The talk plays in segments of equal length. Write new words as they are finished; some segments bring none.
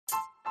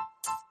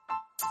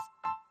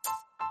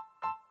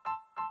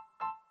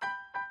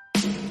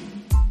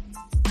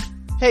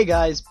Hey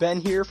guys,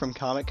 Ben here from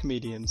Comic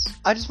Comedians.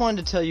 I just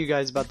wanted to tell you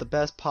guys about the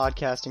best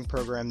podcasting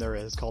program there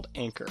is called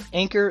Anchor.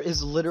 Anchor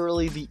is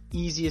literally the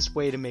easiest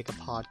way to make a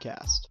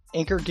podcast.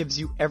 Anchor gives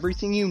you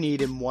everything you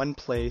need in one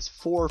place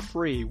for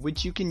free,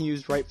 which you can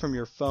use right from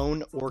your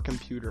phone or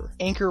computer.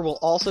 Anchor will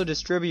also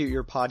distribute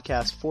your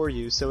podcast for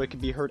you so it can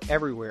be heard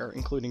everywhere,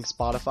 including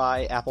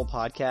Spotify, Apple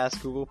Podcasts,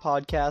 Google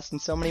Podcasts,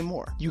 and so many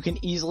more. You can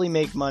easily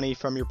make money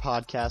from your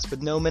podcast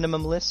with no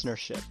minimum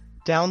listenership.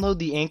 Download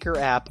the Anchor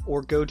app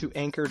or go to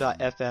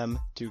anchor.fm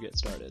to get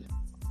started.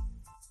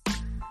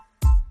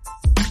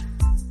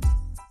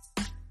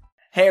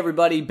 Hey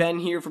everybody, Ben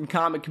here from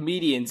Comic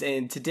Comedians,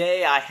 and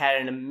today I had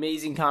an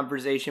amazing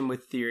conversation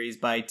with Theories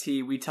by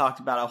T. We talked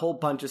about a whole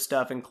bunch of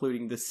stuff,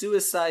 including the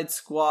Suicide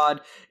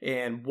Squad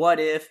and What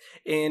If,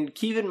 and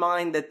keep in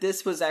mind that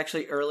this was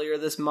actually earlier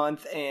this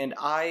month, and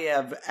I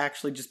have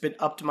actually just been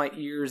up to my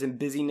ears in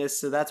busyness,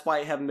 so that's why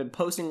I haven't been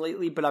posting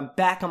lately, but I'm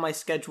back on my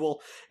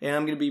schedule, and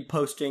I'm going to be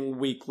posting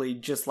weekly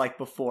just like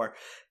before.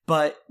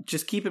 But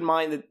just keep in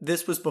mind that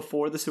this was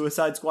before the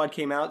Suicide Squad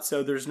came out,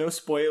 so there's no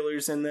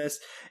spoilers in this,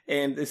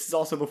 and this is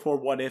also before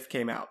What If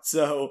came out.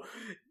 So,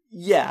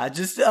 yeah,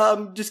 just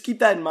keep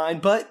that in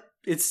mind. But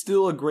it's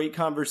still a great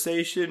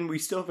conversation. We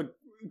still have a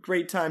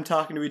great time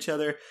talking to each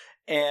other,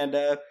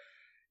 and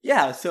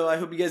yeah. So I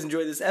hope you guys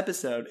enjoy this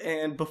episode.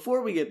 And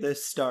before we get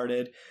this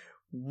started,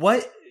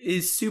 what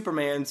is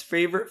Superman's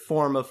favorite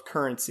form of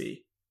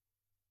currency?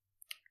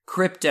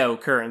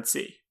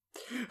 Cryptocurrency.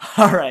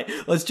 All right,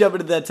 let's jump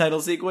into that title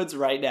sequence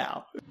right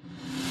now.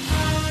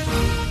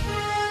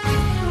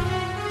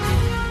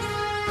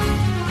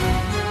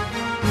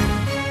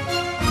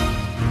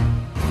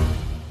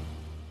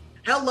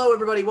 Hello,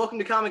 everybody. Welcome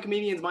to Comic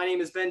Comedians. My name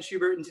is Ben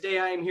Schubert, and today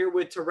I am here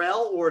with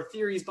Terrell, or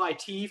Theories by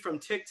T from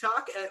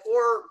TikTok,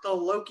 or the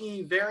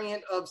Loki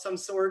variant of some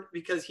sort,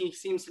 because he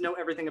seems to know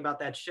everything about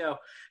that show.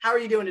 How are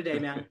you doing today,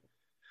 man?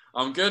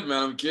 I'm good,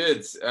 man. I'm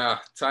good.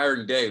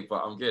 Tiring day,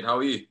 but I'm good. How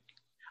are you?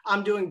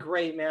 I'm doing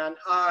great, man.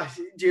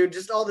 Dude,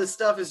 just all this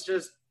stuff is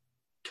just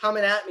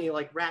coming at me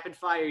like rapid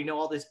fire. You know,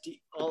 all this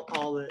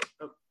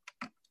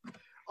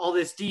all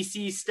this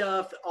DC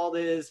stuff, all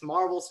this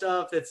Marvel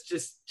stuff that's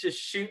just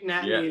shooting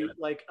at me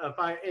like a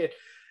fire.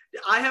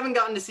 I haven't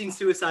gotten to see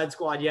Suicide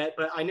Squad yet,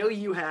 but I know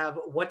you have.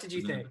 What did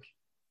you think?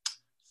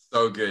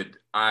 So good.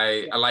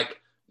 I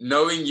like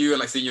knowing you and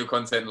like seeing your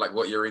content, like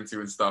what you're into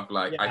and stuff.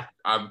 Like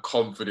I'm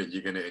confident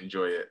you're gonna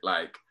enjoy it.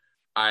 Like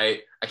I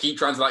keep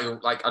trying to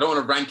like I don't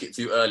want to rank it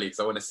too early because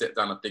I want to sit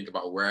down and think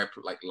about where I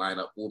put line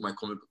up all my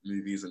comic book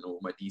movies and all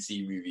my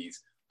DC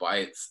movies.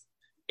 But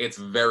it's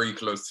very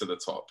close to the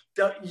top.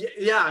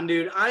 Yeah,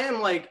 dude, I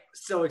am like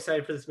so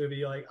excited for this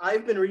movie. Like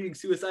I've been reading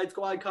Suicide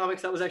Squad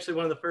comics. That was actually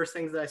one of the first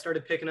things that I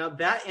started picking up.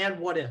 That and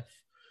What If.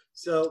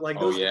 So like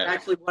those are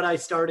actually what I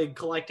started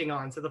collecting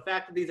on. So the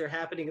fact that these are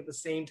happening at the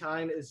same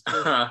time is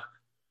just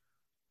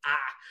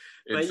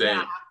But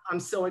yeah, I'm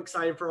so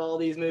excited for all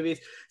these movies.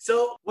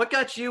 So what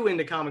got you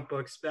into comic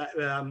books back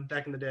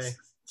in the day?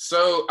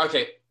 So,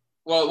 okay.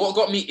 Well, what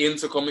got me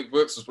into comic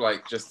books was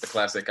like just the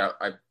classic.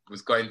 I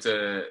was going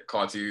to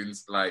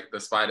cartoons, like the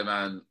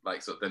Spider-Man,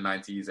 like sort of the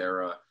 90s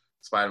era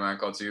Spider-Man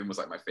cartoon was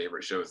like my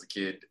favorite show as a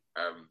kid.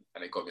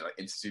 And it got me like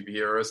into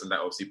superheroes, and that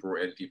obviously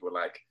brought in people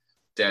like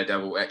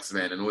Daredevil,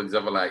 X-Men, and all these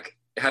other like,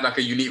 it had like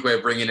a unique way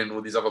of bringing in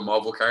all these other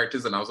Marvel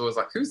characters, and I was always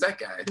like, who's that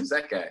guy? Who's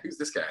that guy? Who's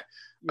this guy?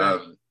 Yeah.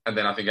 And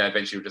then I think I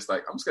eventually was just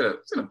like, I'm just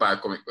gonna buy a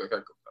comic book.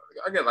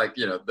 I get like,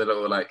 you know, the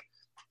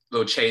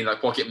little chain, like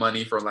pocket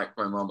money from like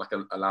my mom, like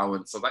an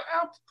allowance. So I was like,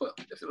 I'll put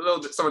a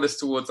little bit, some of this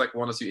towards like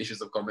 1 or 2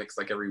 issues of comics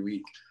like every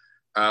week.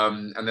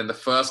 And then the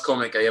first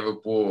comic I ever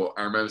bought,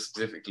 I remember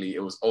specifically, it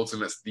was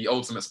the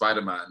Ultimate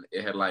Spider-Man.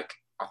 It had like,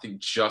 I think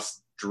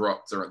just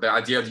dropped, or the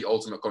idea of the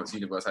Ultimate Comics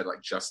universe had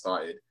like just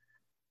started.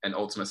 And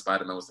Ultimate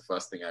Spider-Man was the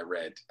first thing I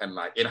read. And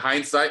like in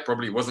hindsight,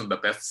 probably wasn't the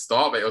best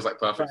start, but it was like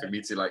perfect for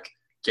me to like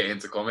get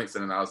into comics.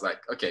 And then I was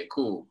like, okay,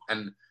 cool.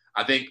 And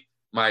I think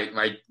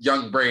my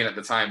young brain at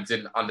the time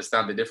didn't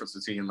understand the difference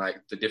between like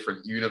the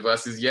different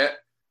universes yet.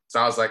 So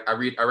I was like, I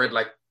read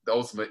like the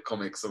Ultimate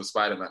comics of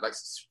Spider-Man, like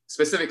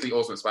specifically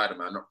Ultimate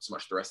Spider-Man, not so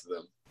much the rest of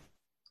them.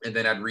 And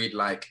then I'd read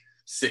like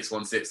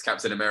 616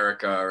 Captain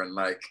America and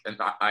like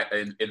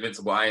and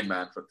Invincible Iron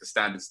Man for the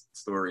standard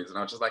stories. And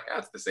I was just like,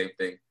 it's the same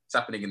thing. It's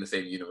happening in the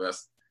same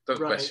universe. Don't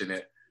question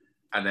it.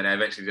 And then I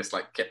eventually just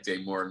like kept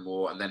doing more and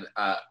more. And then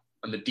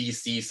on the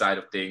DC side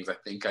of things, I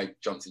think I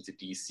jumped into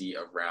DC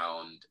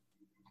around,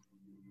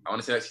 I want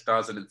to say like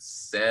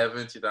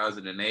 2007,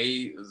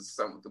 2008. It was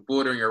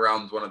bordering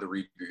around one of the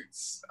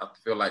reboots. I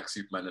feel like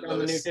Superman and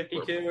Lois. The New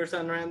 52 or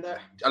something around there?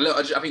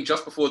 I think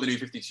just before the New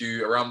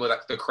 52, around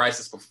like the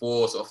Crisis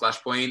before sort of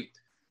Flashpoint.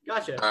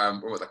 Gotcha.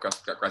 Or what that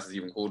Crisis is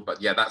even called.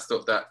 But yeah, that's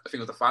stuff that I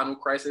think was the final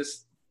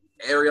Crisis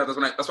area. That's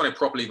when I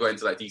properly got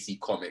into like DC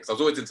comics. I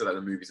was always into like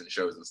the movies and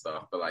shows and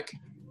stuff, but like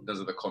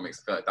those are the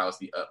comics. I feel like that was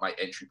my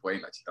entry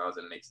point, like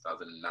 2008,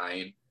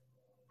 2009.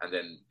 And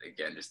then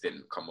again, just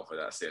didn't come off of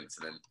that since.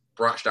 And then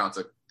branched down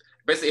to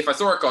basically, if I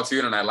saw a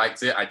cartoon and I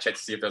liked it, I check to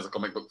see if there's a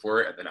comic book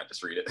for it, and then I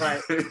just read it.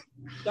 Right.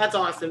 That's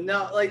awesome.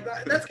 No, like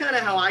that's kind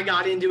of how I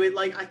got into it.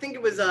 Like I think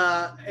it was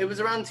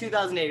around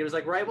 2008. It was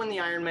like right when the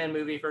Iron Man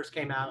movie first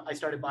came out. I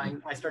started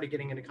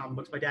getting into comic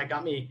books. My dad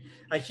got me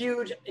a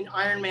huge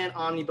Iron Man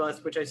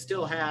omnibus, which I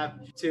still have.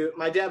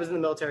 My dad was in the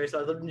military, so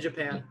I lived in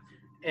Japan,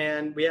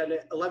 and we had an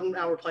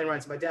 11-hour plane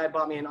ride. So my dad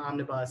bought me an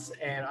omnibus,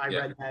 and I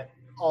read that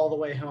all the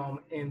way home.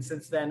 And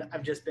since then,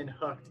 I've just been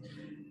hooked.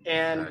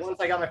 And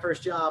once I got my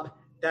first job,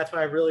 that's when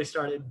I really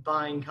started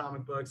buying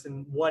comic books,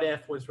 and What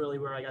If was really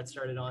where I got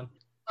started on.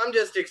 I'm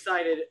just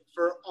excited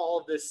for all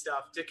of this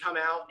stuff to come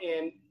out,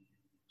 and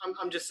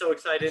I'm just so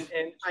excited.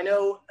 And I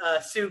know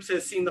Soups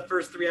has seen the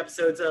first 3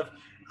 episodes of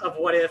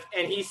What If,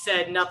 and he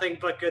said nothing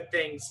but good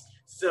things.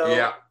 So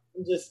yeah.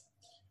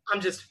 I'm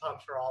just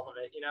pumped for all of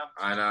it, you know?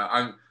 I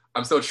know.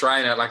 I'm still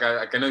trying it. Like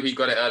I know he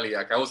got it early.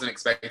 Like I wasn't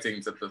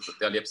expecting the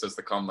early episodes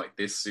to come like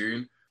this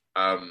soon.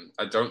 I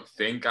don't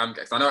think I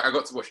know I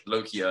got to watch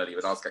Loki early,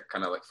 but that was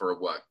kind of like for a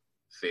work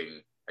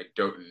thing. I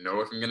don't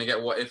know if I'm gonna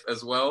get What If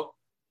as well.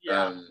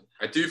 Yeah.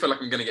 I do feel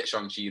like I'm gonna get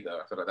Shang-Chi though.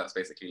 I feel like that's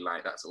basically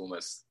like that's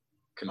almost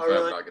confirmed.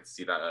 Really? I get to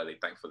see that early,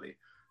 thankfully.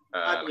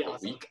 Like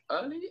awesome. A week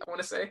early, I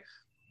want to say.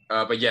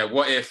 But yeah,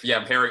 What If? Yeah,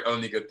 I'm hearing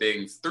only good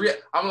things.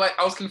 I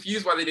was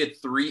confused why they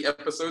did 3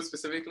 episodes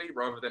specifically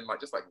rather than like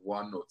just like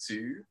 1 or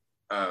 2.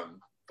 But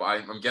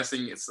I'm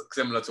guessing it's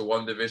similar to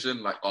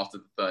WandaVision. Like after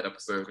the 3rd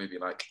episode, maybe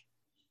like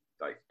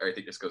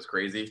everything just goes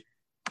crazy.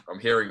 I'm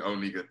hearing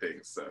only good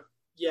things. So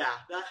yeah,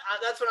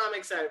 that's what I'm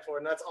excited for,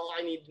 and that's all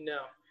I need to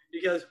know.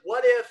 Because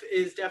What If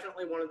is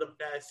definitely one of the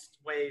best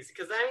ways.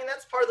 Because I mean,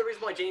 that's part of the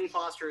reason why Jane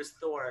Foster is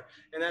Thor,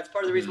 and that's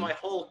part of the reason why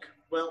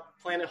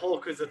Planet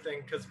Hulk was a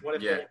thing. Because What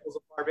If Hulk was a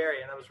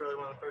barbarian? That was really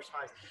one of the first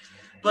times.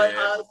 But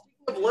speaking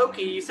of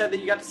Loki, you said that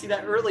you got to see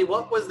that early.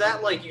 What was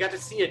that like? You got to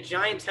see a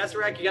giant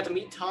Tesseract. You got to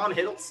meet Tom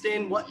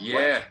Hiddleston. What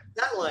was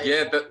that like?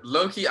 Yeah, the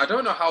Loki. I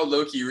don't know how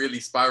Loki really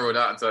spiraled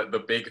out into the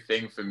big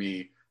thing for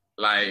me.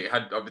 Like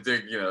I've been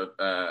doing,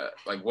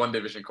 like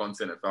WandaVision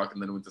content and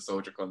Falcon and the Winter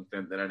Soldier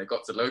content, and then it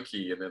got to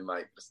Loki, and then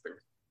like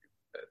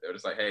they were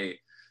just like, hey,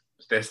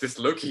 there's this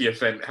Loki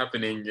event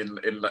happening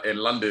in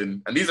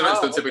London, and these events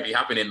don't typically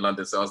happen in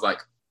London. So I was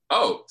like,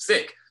 oh,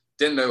 sick.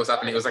 Didn't know what was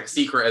happening. It was like a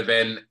secret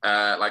event,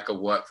 like a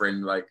work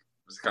friend, like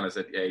just kind of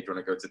said, hey, do you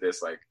want to go to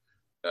this? Like,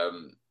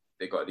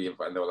 they got the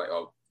invite, and they were like,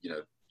 oh,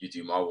 you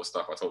do Marvel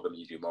stuff. I told them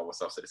you do Marvel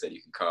stuff, so they said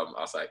you can come.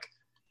 I was like,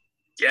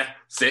 yeah,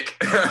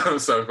 sick.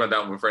 So I went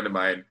down with a friend of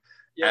mine.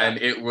 Yeah.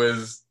 And it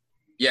was,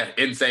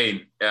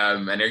 insane.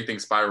 And everything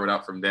spiraled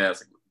out from there.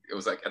 It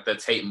was like at the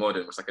Tate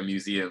Modern, which was like a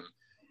museum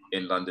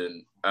in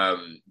London.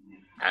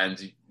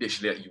 And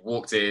literally you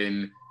walked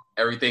in,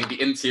 everything,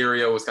 the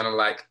interior was kind of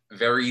like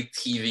very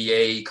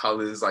TVA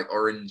colors, like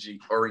orangey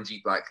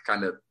black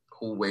kind of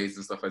hallways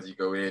and stuff as you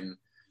go in.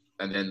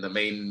 And then the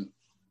main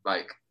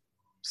like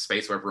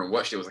space where everyone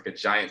watched it was like a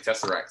giant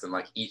Tesseract, and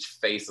like each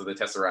face of the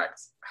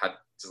Tesseract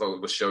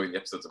was showing the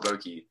episodes of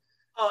Loki.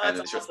 Oh,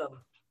 that's awesome.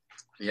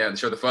 Yeah, they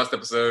showed the first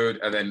episode,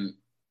 and then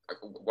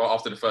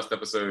after the first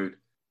episode,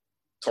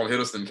 Tom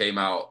Hiddleston came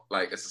out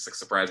like as a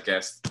surprise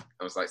guest.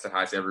 I was like, said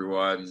hi to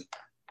everyone.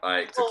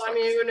 Like, I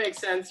mean, it would make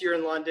sense. You're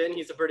in London.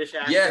 He's a British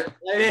actor.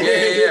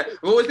 Yeah.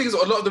 Well, the thing is, a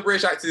lot of the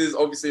British actors,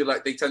 obviously,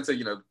 like they tend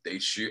to, they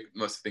shoot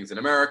most of things in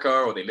America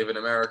or they live in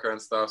America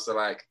and stuff. So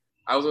like,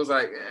 I was always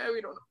like,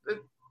 we don't.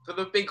 For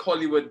the big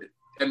Hollywood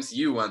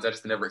MCU ones, I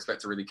just never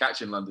expect to really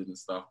catch in London and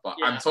stuff. But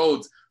I'm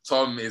told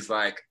Tom is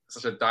like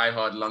such a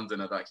diehard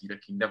Londoner that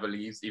he never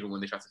leaves, even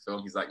when they try to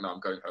film. He's like, no, I'm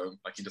going home.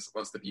 Like he just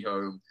wants to be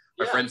home.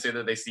 My friends say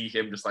that they see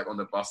him just like on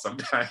the bus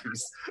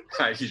sometimes.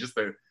 Like he's just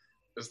the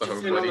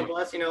sitting on the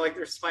bus, like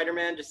there's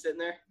Spider-Man just sitting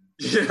there.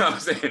 Yeah, I'm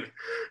saying.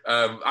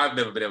 I've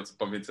never been able to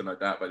bump into him like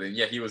that. But then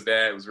he was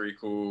there. It was really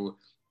cool.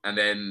 And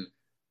then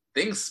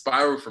things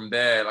spiraled from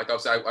there. Like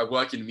obviously I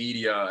work in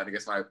media, and I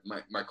guess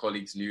my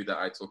colleagues knew that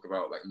I talk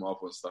about like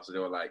Marvel and stuff. So they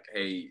were like,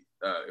 hey,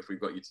 if we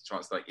got you the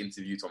chance to like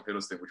interview Tom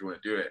Hiddleston, would you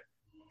want to do it?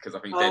 Because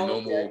I think their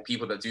normal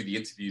people that do the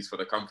interviews for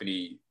the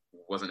company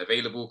wasn't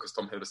available because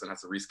Tom Hiddleston had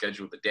to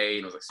reschedule the day,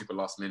 and it was like super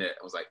last minute.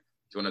 I was like,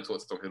 do you want to talk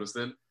to Tom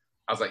Hiddleston?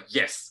 I was like,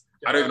 yes.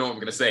 I don't even know what I'm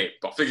gonna say,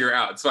 but I'll figure it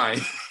out. It's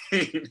fine.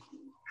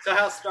 So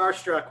how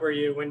starstruck were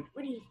you when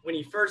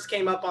he first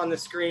came up on the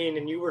screen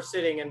and you were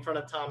sitting in front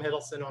of Tom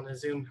Hiddleston on a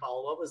Zoom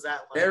call? What was that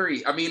like?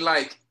 Very. I mean,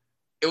 like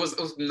it was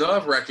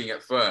nerve-wracking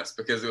at first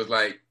because it was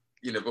like,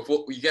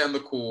 before you get on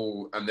the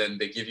call and then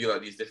they give you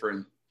like these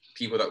different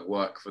people that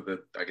work for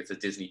the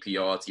Disney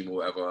PR team or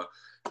whatever,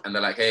 and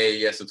they're like,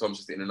 hey, so Tom's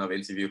just in another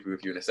interview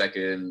with you in a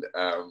second.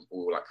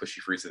 We'll like push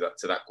you through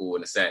to that call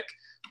in a sec.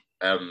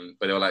 But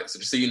they were like, so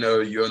just so you know,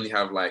 you only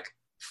have like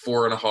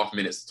 4.5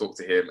 minutes to talk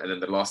to him, and then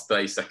the last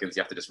 30 seconds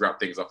you have to just wrap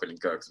things up and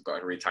go because we've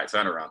got a really tight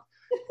turnaround.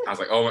 I was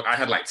like, I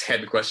had like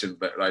 10 questions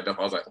that lined up.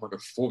 I was like, oh my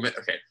god, 4 minutes.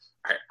 Okay,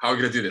 all right, how are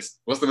we gonna do this?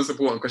 What's the most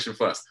important question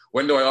first?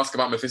 When do I ask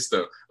about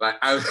Mephisto? Like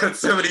I had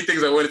so many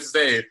things I wanted to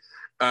say.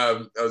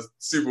 I was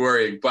super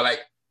worrying, but like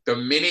the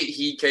minute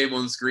he came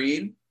on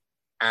screen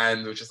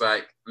and was just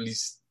like, at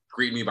least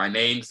greet me by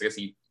name, because I guess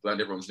he learned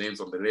everyone's names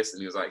on the list,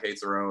 and he was like, hey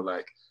Terrell,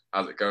 like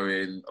How's it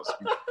going?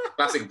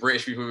 Classic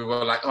British people. We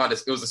were like, oh,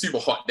 it was a super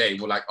hot day.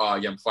 We're like, oh,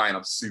 yeah, I'm fine.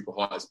 I'm super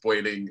hot. It's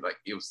boiling. Like,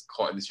 it was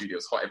hot in the studio. It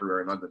was hot everywhere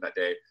in London that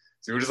day.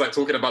 So we were just like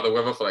talking about the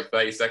weather for like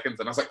 30 seconds.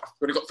 And I was like,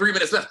 we've only got 3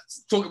 minutes left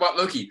to talk about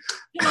Loki.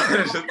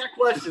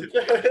 Questions.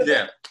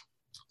 Yeah.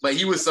 But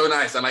he was so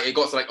nice. And like, it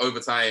got to like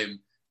overtime.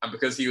 And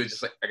because he was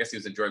just like, I guess he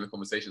was enjoying the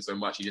conversation so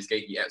much, he just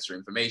gave me extra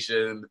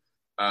information.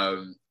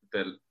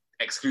 The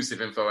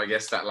exclusive info, I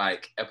guess, that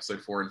like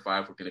episode 4 and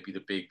 5 were going to be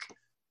the big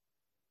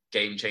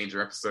game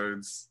changer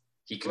episodes.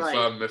 He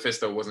confirmed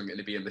Mephisto wasn't going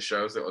to be in the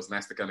show, so it was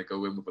nice to kind of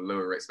go in with a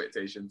lower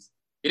expectations.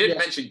 He didn't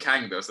mention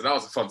Kang though, so that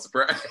was a fun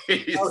surprise.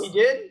 Oh, he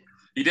did?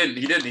 He didn't.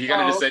 He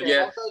kind of just said,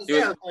 yeah.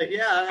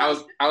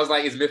 I was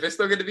like, is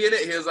Mephisto going to be in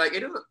it? He was like, he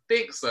doesn't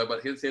think so,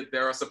 but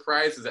there are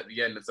surprises at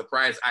the end, and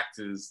surprise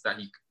actors that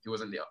he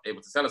wasn't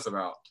able to tell us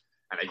about.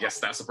 And I guess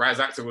that surprise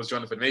actor was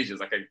Jonathan Majors.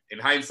 Like, in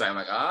hindsight, I'm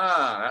like,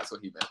 that's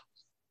what he meant.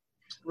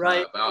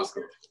 Right. That was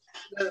cool.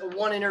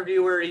 One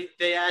interview where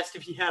they asked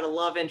if he had a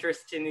love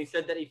interest, and he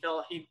said that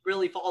he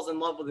really falls in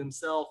love with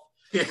himself.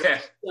 Yeah.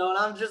 So, and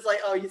I'm just like,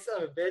 oh, you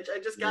son of a bitch! I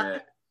just got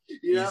that.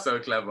 He's so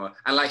clever,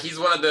 and like he's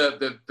one of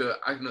the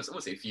I don't want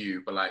to say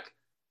few, but like,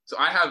 so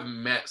I have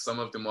met some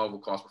of the Marvel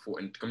cast before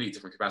in completely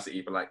different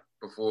capacity, but like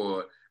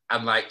before,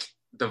 and like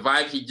the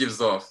vibe he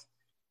gives off,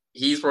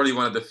 he's probably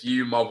one of the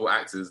few Marvel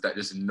actors that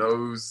just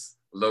knows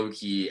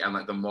Loki and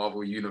like the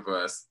Marvel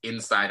universe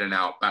inside and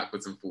out,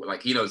 backwards and forward.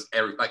 Like he knows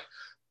like.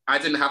 I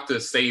didn't have to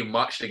say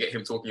much to get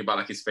him talking about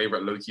like his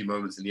favorite Loki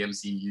moments in the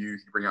MCU.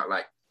 He'd bring out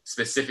like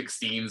specific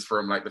scenes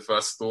from like the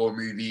first Thor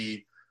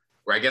movie,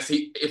 where I guess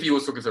if he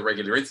was talking to a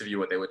regular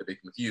interviewer, they would have been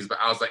confused. But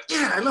I was like,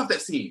 yeah, I love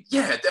that scene.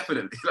 Yeah,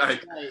 definitely.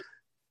 Like,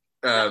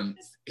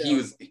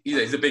 he's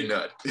a big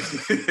nerd.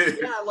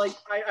 Yeah, like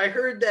I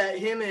heard that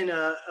him and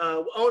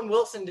Owen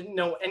Wilson didn't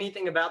know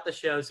anything about the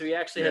show, so he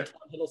actually had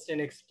Tom Hiddleston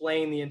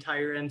explain the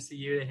entire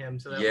MCU to him.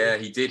 So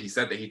he did. He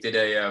said that he did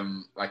a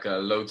like a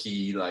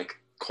Loki like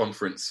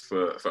conference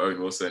for Owen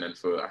Wilson and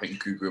for I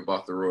think Gugu and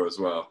Bart Raw as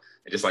well.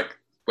 It just like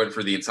went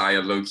through the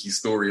entire Loki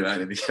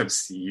storyline in the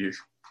MCU.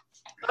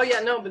 Oh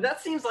yeah, no, but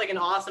that seems like an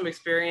awesome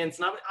experience,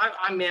 and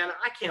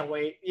I can't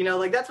wait. You know,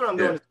 like that's what I'm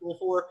going to school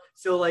for.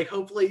 So like,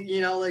 hopefully,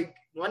 you know, like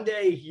one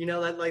day, you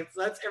know,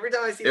 that's every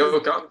time I see it will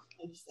come.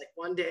 I'm just like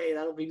one day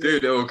that'll be.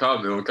 Dude, it will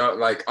come.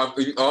 Like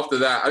after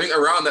that, I think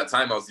around that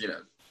time I was, you know,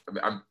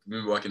 I've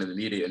been working in the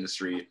media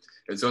industry.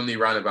 It's only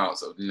around about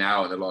sort of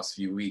now in the last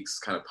few weeks,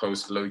 kind of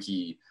post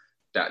Loki,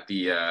 that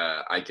the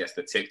I guess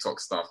the TikTok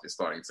stuff is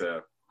starting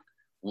to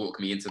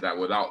walk me into that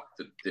without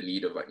the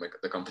need of like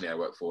the company I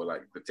work for.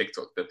 Like the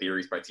TikTok, the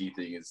Theories by T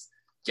thing is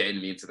getting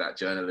me into that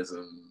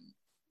journalism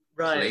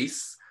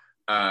place.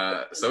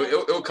 So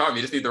it'll come.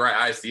 You just need the right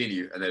eyes seeing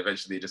you, and then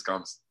eventually it just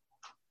comes.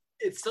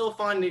 It's so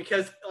fun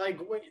because like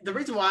the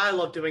reason why I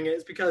love doing it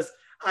is because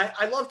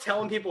I love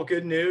telling people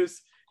good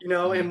news. You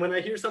know, and when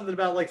I hear something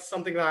about like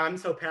something that I'm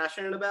so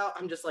passionate about,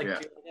 I'm just like, dude,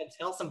 I gotta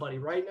tell somebody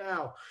right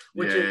now,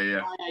 which is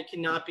why I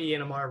cannot be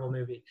in a Marvel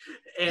movie.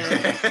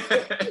 And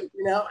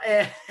you know,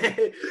 and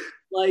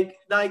like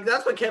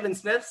that's what Kevin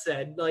Smith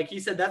said. Like he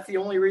said that's the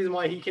only reason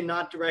why he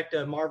cannot direct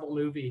a Marvel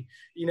movie.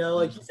 You know,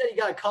 like he said he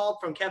got a call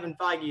from Kevin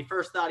Feige.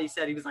 First thought he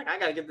said he was like, I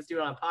gotta get this dude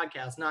on a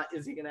podcast. Not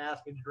is he gonna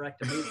ask me to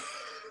direct a movie?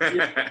 You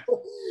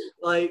know?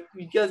 Like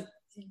because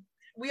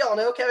we all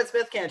know Kevin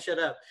Smith can't shut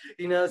up.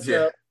 You know,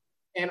 so.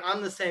 And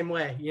I'm the same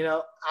way, you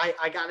know,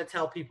 I got to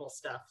tell people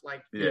stuff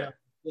like, you know,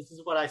 this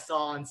is what I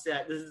saw on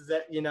set. This is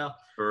it, you know.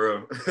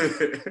 For real.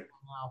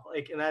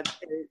 Like, and that,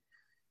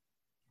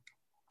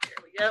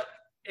 yep.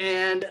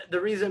 And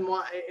the reason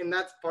why, and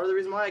that's part of the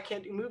reason why I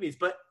can't do movies,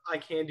 but I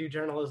can do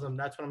journalism.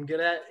 That's what I'm good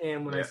at.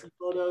 And when I see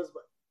photos,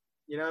 but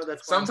you know,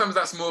 that's fun. Sometimes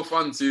that's more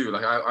fun too.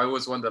 Like I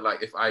always wonder,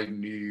 like, if I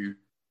knew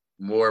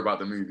more about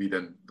the movie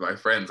than my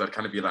friends, I'd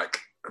kind of be like,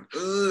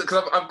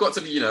 because I've got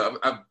to be, you know,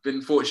 I've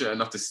been fortunate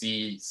enough to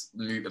see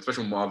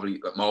especially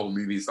Marvel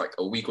movies like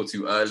a week or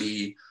two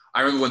early. I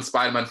remember when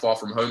Spider-Man Far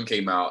From Home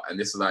came out, and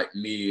this is like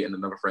me and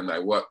another friend that I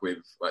work with,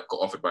 like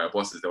got offered by our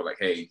bosses. They were like,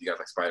 hey, you guys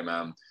like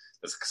Spider-Man?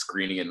 There's a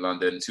screening in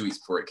London 2 weeks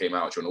before it came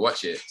out. Do you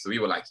want to watch it? So we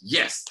were like,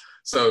 yes.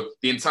 So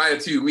the entire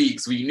 2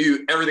 weeks, we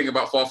knew everything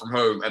about Far From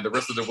Home, and the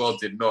rest of the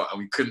world did not, and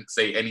we couldn't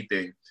say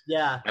anything.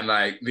 Yeah. And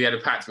like we had a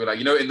pact. We're like,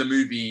 you know, in the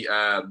movie,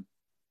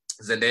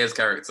 Zendaya's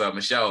character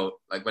Michelle,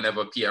 like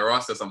whenever Peter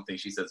asks her something,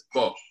 she says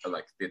 "Boh,"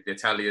 like the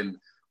Italian.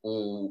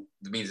 All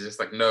the means is just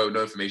like no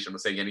information. I'm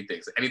not saying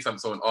anything. So anytime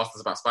someone asked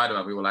us about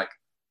Spider-Man, we were like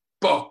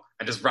 "Boh"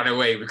 and just ran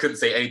away. We couldn't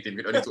say anything.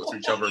 We could only talk to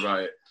each other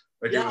about it.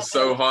 Like it was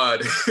so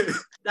hard.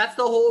 That's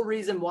the whole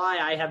reason why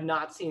I have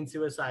not seen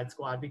Suicide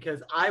Squad,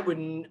 because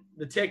the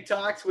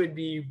TikToks would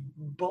be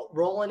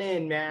rolling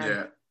in, man.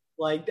 Yeah.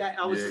 Like that.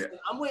 I was just,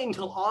 I'm waiting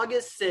until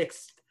August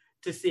 6th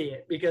to see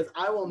it because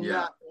I will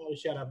not want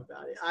to shut up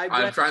about it.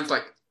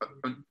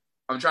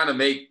 I'm trying to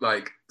make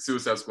like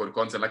Suicide Squad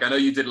content. Like I know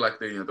you did like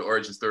the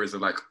origin stories of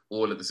like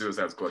all of the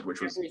Suicide Squad,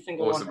 which was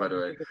awesome by the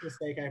way. Biggest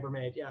mistake I ever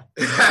made. Yeah.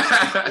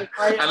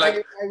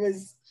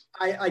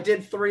 I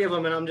did 3 of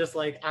them, and I'm just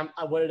like,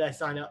 what did I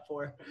sign up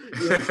for?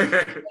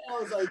 I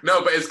was like,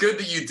 no, but it's good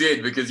that you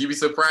did, because you'd be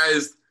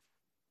surprised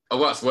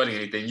without spoiling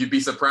anything, you'd be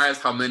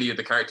surprised how many of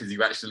the characters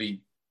you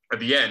actually, at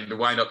the end,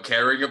 wind up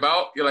caring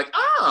about. You're like,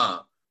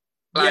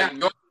 like,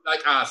 you're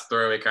like, it's a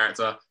throwaway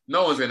character.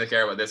 No one's gonna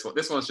care about this one.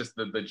 This one's just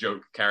the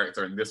joke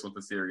character, and this one's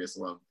the serious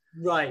one.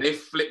 Right.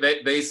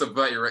 They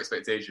subvert your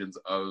expectations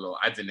a lot.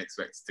 I didn't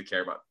expect to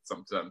care about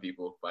some certain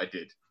people, but I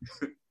did.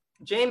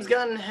 James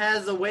Gunn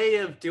has a way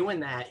of doing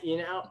that, you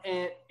know?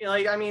 And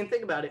like, I mean,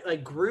 think about it.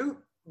 Like Groot,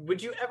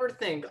 would you ever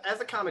think, as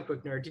a comic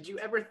book nerd, did you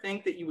ever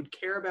think that you would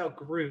care about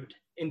Groot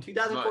in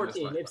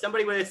 2014? If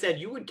somebody would have said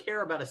you would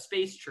care about a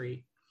space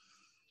tree.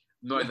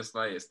 Not in the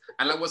slightest.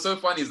 And like, what's so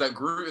funny is that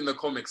Groot in the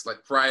comics,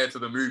 like prior to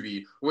the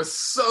movie, was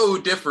so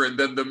different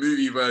than the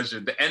movie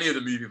version, than any of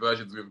the movie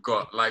versions we've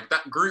got. Like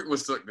that Groot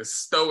was like the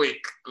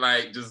stoic,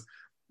 like just,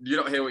 you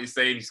don't hear what he's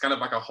saying. He's kind of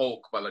like a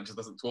Hulk, but like just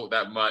doesn't talk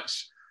that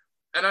much.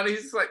 And then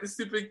he's like the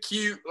super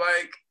cute,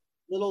 like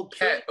little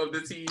cat of the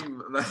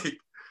team.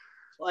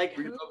 Like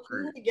who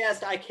would have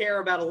guessed I care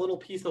about a little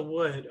piece of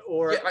wood,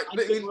 or like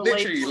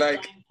literally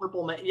like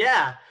purple man?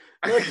 Yeah.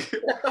 Like,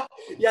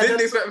 yeah,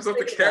 didn't expect myself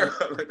to care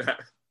about like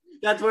that.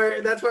 That's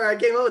where I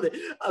came up with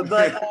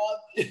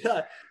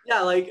it.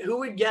 Yeah, like who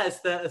would guess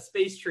that a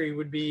space tree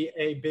would be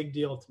a big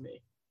deal to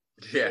me?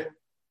 Yeah.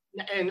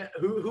 And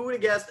who would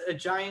have guessed a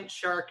giant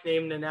shark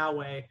named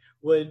Nanaue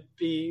would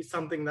be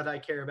something that I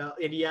care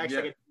about? And he acts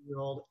like a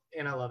 2-year-old,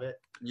 and I love it.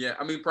 Yeah,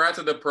 I mean, prior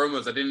to the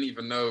promos, I didn't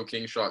even know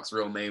King Shark's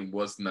real name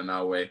was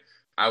Nanaue.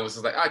 I was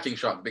just like, King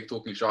Shark, big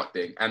talking shark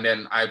thing. And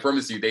then I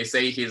promise you, they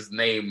say his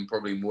name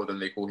probably more than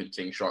they call him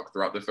King Shark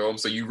throughout the film.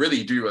 So you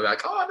really do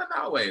like,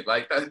 Nanaue.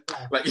 Like that,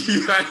 like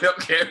you end up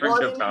caring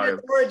about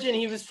him. Origin,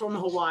 he was from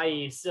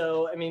Hawaii.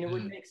 So, I mean, it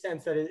would make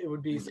sense that it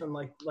would be something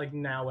like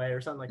Nanaue or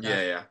something like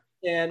that. Yeah.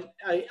 And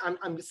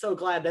I'm so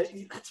glad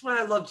that's why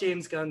I love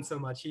James Gunn so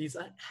much. He's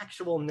an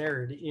actual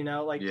nerd, you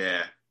know, like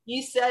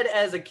he said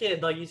as a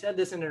kid, like he said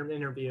this in an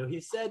interview, he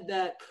said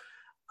that,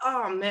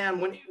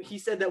 when he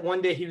said that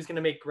one day he was going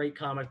to make great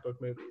comic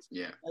book movies.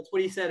 Yeah. That's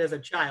what he said as a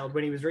child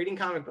when he was reading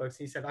comic books.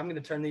 He said, I'm going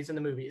to turn these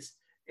into movies.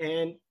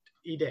 And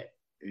he did.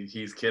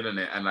 He's killing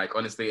it. And like,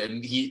 honestly,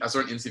 and I saw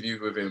an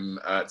interview with him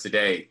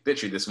today,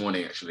 literally this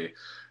morning, actually.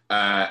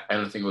 And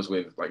I think it was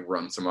with like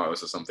Rotten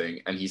Tomatoes or something.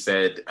 And he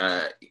said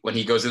when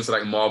he goes into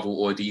like Marvel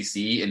or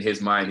DC, in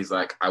his mind, he's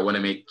like, I want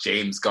to make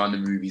James Gunn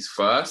movies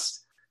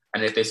first.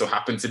 And if they so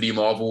happen to be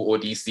Marvel or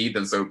DC,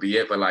 then so be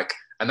it. But like,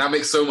 and that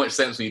makes so much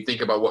sense when you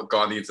think about what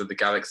Guardians of the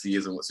Galaxy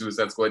is and what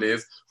Suicide Squad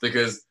is.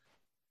 Because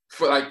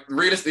for like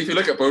realistically, if you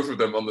look at both of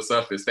them on the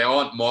surface, they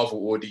aren't Marvel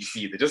or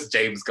DC. They're just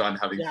James Gunn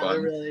having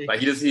fun. Really, like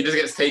he just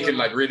gets taken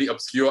like really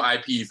obscure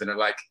IPs and they're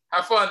like,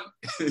 have fun.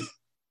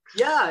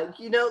 Yeah,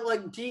 you know,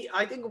 like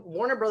I think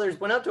Warner Brothers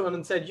went up to him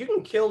and said, you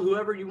can kill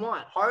whoever you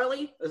want.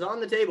 Harley is on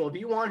the table. If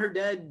you want her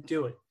dead,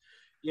 do it.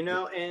 You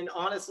know, and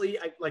honestly,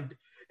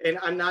 and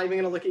I'm not even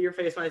going to look at your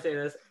face when I say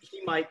this,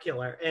 he might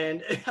kill her.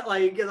 And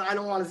like, because I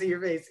don't want to see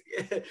your face.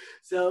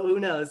 So who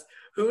knows?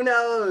 Who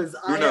knows?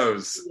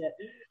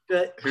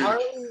 But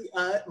Harley,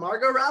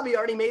 Margot Robbie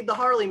already made the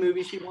Harley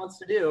movie she wants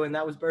to do, and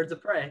that was Birds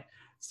of Prey.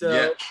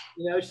 So,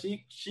 you know,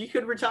 she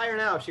could retire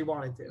now if she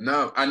wanted to.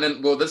 No, and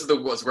then, well, this is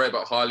what's great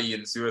about Harley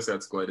in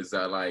Suicide Squad is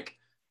that, like,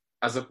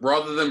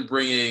 rather than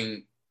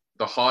bringing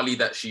the Harley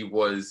that she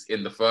was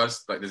in the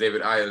first, like, the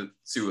David Ayer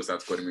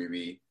Suicide Squad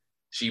movie,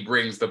 she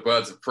brings the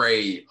Birds of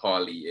Prey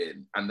Harley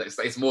in. And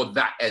it's more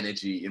that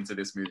energy into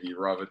this movie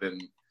rather than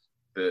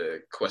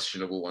the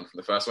questionable one from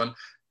the first one.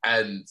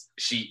 And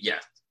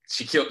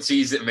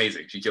she's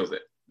amazing. She kills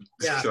it.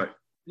 Yeah.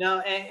 No,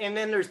 and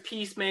then there's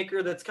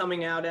Peacemaker that's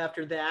coming out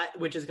after that,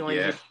 which is going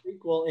to be a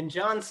prequel. And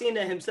John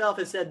Cena himself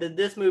has said that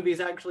this movie is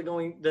actually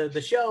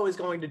the show is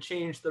going to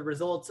change the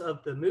results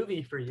of the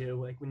movie for you,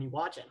 like when you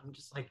watch it. I'm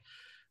just like,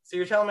 so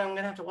you're telling me I'm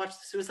going to have to watch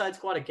the Suicide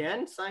Squad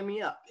again? Sign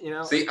me up, you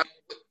know? See,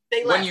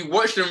 when you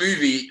watch the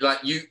movie, like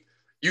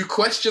you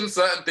question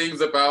certain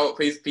things about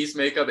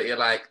Peacemaker that you're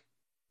like,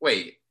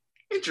 wait,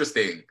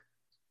 interesting.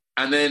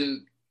 And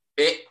then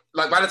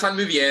by the time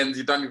the movie ends,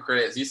 you've done your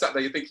credits, you sat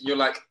there, you're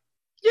like,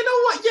 you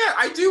know what? Yeah,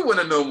 I do want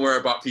to know more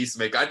about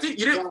Peacemaker. You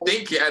didn't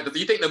think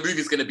you think the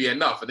movie's going to be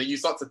enough, and then you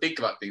start to think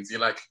about things.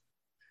 You're like,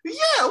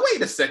 yeah,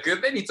 wait a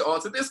second. They need to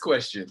answer this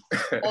question.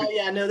 Oh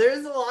yeah, no,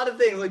 there's a lot of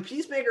things. Like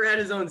Peacemaker had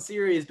his own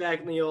series back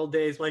in the old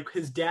days. Like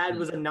his dad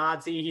was a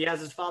Nazi. He has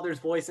his father's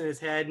voice in his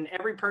head, and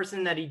every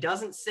person that he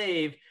doesn't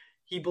save,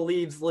 he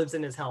believes lives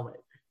in his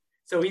helmet.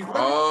 So he's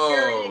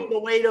carrying the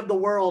weight of the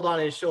world on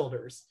his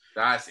shoulders.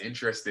 That's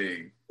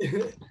interesting.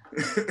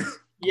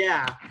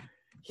 Yeah.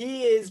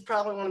 He is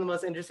probably one of the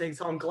most interesting,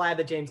 so I'm glad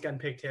that James Gunn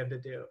picked him to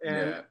do.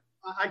 And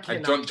I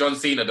can't. John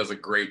Cena does a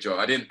great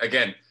job.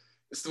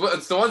 It's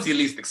the ones you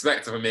least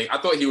expect from him. I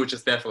thought he was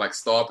just there for like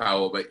star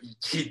power, but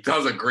he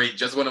does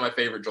just one of my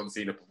favorite John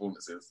Cena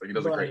performances. Like he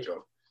does a great job.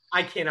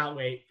 I cannot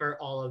wait for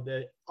all of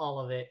it.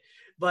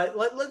 But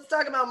let's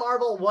talk about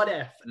Marvel What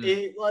If.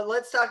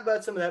 Let's talk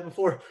about some of that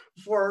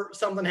before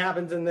something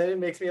happens and then it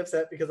makes me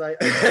upset because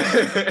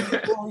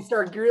when we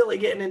start really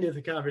getting into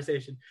the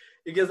conversation,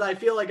 because I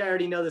feel like I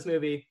already know this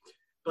movie.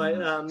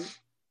 But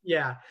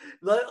Yeah.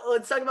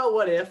 Let's talk about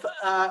what if.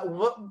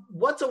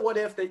 What's a what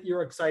if that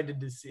you're excited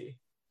to see?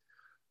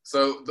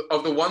 So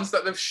of the ones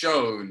that they've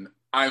shown,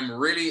 I'm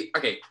really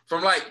okay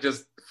from like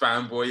just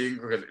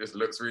fanboying because it just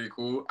looks really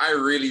cool. I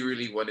really,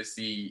 really want to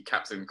see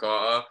Captain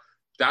Carter.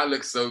 That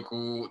looks so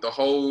cool. The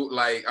whole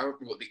like I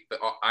don't know what the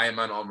Iron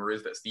Man armor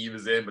is that Steve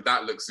is in, but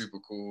that looks super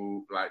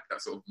cool. Like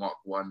that sort of Mark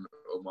One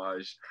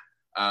homage.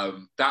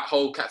 That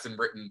whole Captain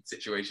Britain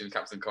situation,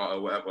 Captain Carter,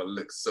 whatever,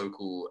 looks so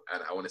cool,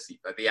 and I want to see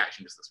like the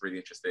action just looks really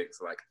interesting.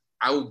 So like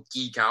I will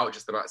geek out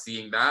just about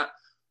seeing that.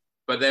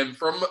 But then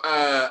from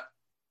a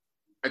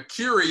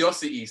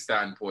curiosity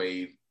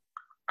standpoint,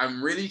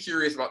 I'm really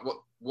curious about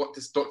what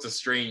this Doctor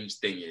Strange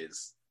thing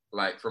is.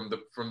 Like from the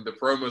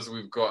promos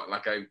we've got,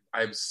 like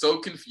I'm so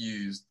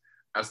confused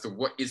as to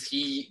what is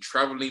he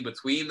traveling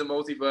between the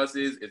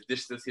multiverses? Is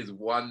this just his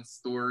one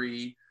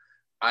story?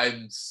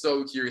 I'm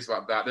so curious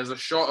about that. There's a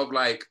shot of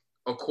like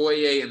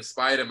Okoye and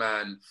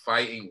Spider-Man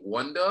fighting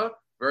Wanda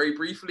very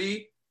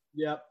briefly.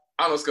 Yep.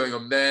 I don't know what's going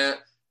on there.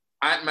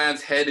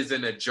 Ant-Man's head is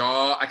in a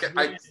jar.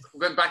 I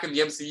went back in the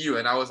MCU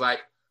and I was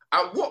like,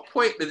 at what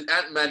point did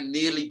Ant-Man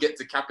nearly get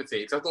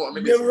decapitated? Because I thought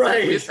maybe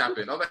this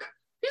happened. I was like,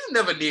 he's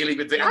never nearly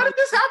been decapitated. How did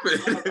this happen?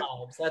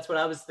 That's what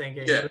I was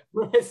thinking. Yeah.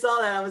 When I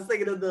saw that, I was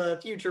thinking of the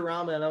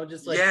Futurama, and I was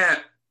just like, yeah,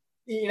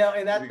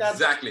 and that's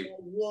exactly. I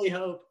really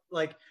hope.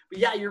 Like, but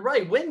yeah, you're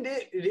right. When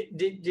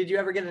did you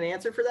ever get an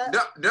answer for that?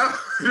 No.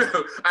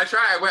 I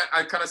tried.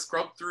 I kind of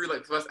scrubbed through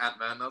like the first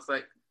Ant-Man, and I was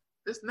like,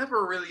 there's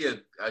never really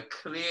a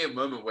clear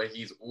moment where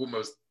he's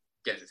almost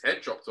gets his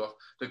head chopped off.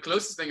 The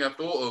closest thing I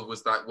thought of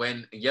was that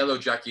when Yellow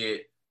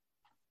Jacket,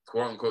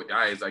 quote unquote,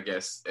 dies, I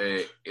guess,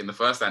 in the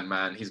first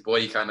Ant-Man, his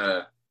body kind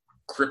of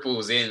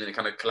cripples in and it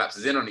kind of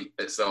collapses in on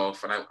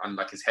itself, and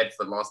like his head's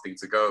the last thing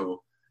to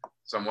go.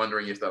 So I'm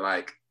wondering if they're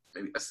like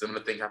maybe a similar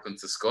thing happened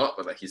to Scott,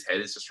 but like his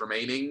head is just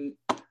remaining.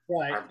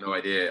 Right. I have no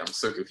idea. I'm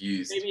so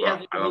confused. Maybe he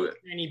has a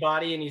tiny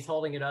body and he's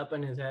holding it up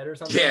in his head or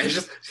something. Yeah,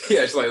 just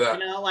like that.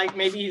 Like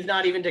maybe he's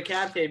not even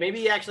decapitated. Maybe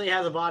he actually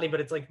has a body, but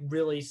it's like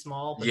really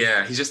small.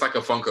 Yeah, he's just like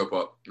a Funko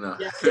Pop. No.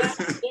 Yeah,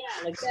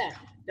 like that.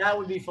 That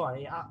would be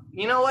funny.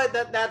 You know what?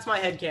 That's my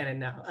headcanon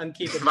now. I'm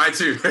keeping mine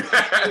too.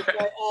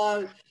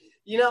 I'm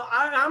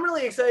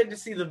really excited to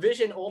see the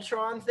Vision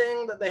Ultron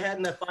thing that they had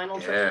in the final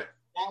trailer.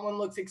 That one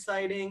looks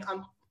exciting.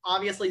 I'm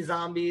obviously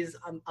zombies.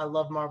 I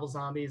love Marvel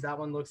zombies. That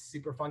one looks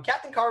super fun.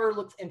 Captain Carter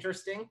looks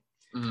interesting.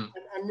 Mm-hmm.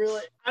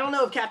 I don't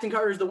know if Captain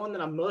Carter is the one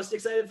that I'm most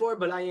excited for,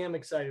 but I am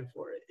excited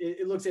for it.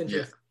 It looks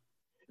interesting.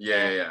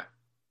 Yeah.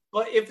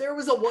 But if there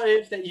was a what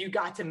if that you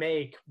got to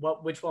make,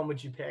 which one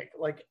would you pick?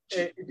 Like,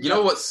 you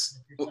know what's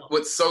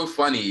so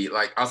funny?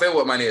 Like, I'll say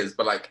what mine is,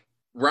 but like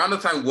around the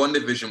time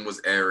WandaVision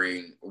was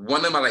airing,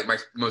 one of my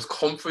most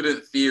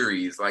confident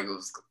theories, like it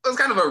was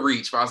kind of a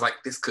reach, but I was like,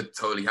 this could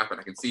totally happen.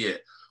 I can see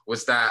it.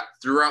 Was that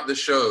throughout the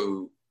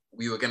show,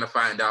 we were going to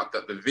find out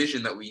that the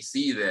Vision that we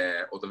see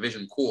there, or the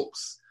Vision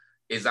corpse,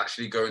 is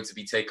actually going to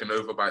be taken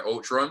over by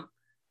Ultron.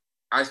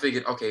 I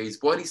figured, okay, his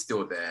body's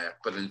still there,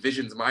 but then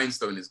Vision's Mind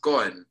Stone is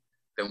gone.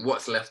 Then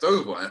what's left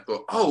over? And I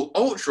thought, oh,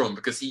 Ultron,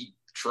 because he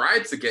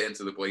tried to get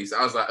into the body. So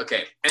I was like,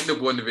 okay, end of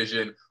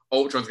WandaVision,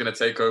 Ultron's going to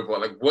take over.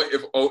 Like, what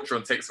if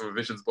Ultron takes over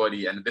Vision's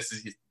body and this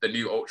is the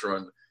new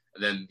Ultron?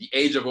 And then the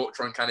Age of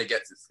Ultron kind of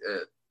gets its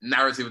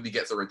narratively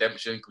gets a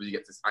redemption because you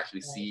get to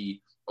actually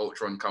see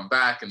Ultron come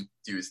back and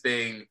do his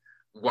thing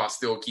while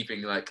still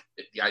keeping like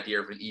the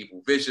idea of an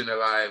evil Vision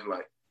alive.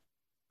 Like,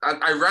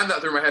 I ran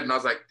that through my head and I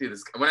was like, dude,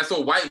 when I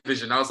saw White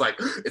Vision, I was like,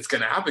 it's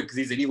going to happen because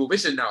he's an evil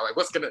Vision now. Like,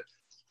 what's going to...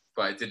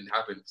 But it didn't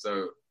happen.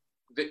 So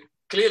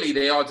clearly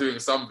they are doing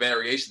some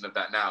variation of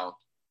that now.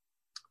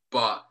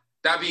 But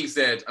that being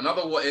said,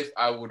 another what if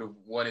I would have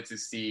wanted to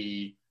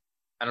see,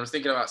 and I was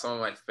thinking about some of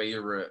my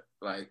favorite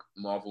like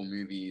Marvel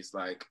movies.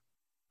 Like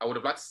I would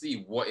have liked to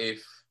see what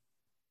if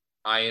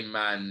Iron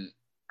Man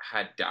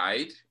had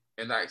died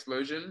in that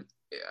explosion.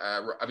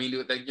 I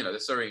mean, they're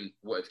showing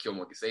what if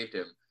Killmonger saved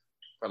him,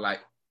 but like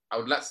I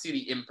would like to see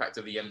the impact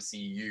of the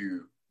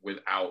MCU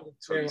without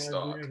Tony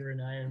Stark.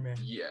 Iron Man.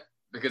 Yeah.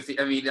 Because he's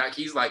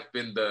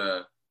been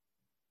the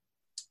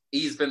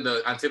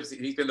antithesis.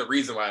 He's been the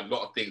reason why a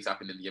lot of things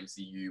happen in the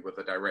MCU,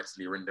 whether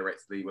directly or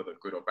indirectly, whether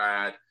good or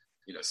bad.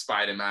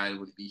 Spider-Man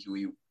wouldn't be who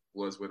he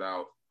was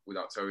without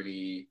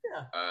Tony.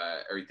 Yeah.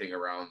 Everything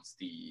around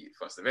the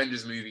first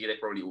Avengers movie, they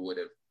probably would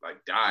have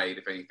like died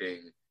if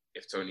anything,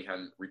 if Tony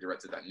hadn't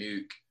redirected that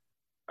nuke.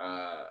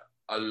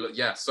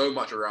 So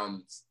much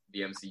around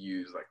the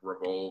MCU is like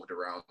revolved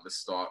around the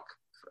Stark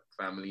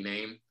family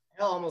name.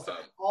 Almost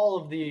all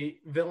of the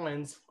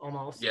villains,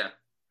 almost. Yeah,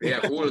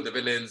 all of the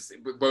villains,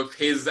 both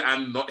his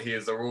and not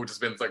his, are all just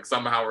been like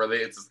somehow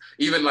related.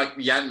 Even like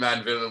the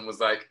Ant-Man villain was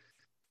like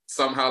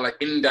somehow like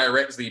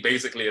indirectly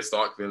basically a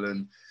Stark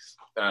villain,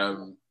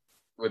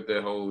 with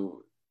the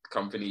whole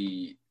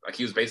company. Like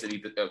he was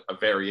basically a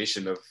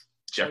variation of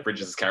Jeff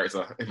Bridges'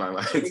 character in my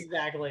mind.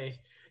 Exactly.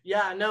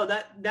 Yeah, no,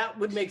 that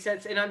would make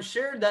sense. And I'm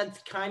sure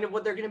that's kind of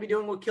what they're going to be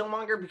doing with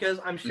Killmonger, because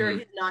I'm sure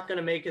he's not going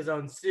to make his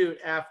own suit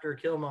after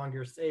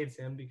Killmonger saves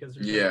him, because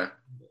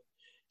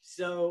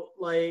so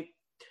like,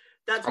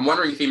 That's I'm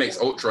wondering if he makes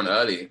Ultron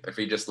early, if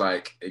he just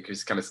like it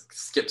just kind of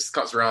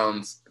cuts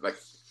around, like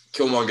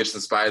Killmonger just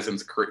inspires him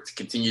to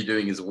continue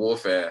doing his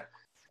warfare,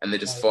 and then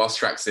just fast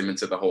tracks him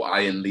into the whole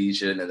Iron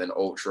Legion and then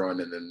Ultron,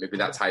 and then maybe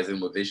that ties in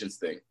with Vision's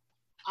thing.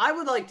 I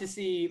would like to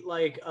see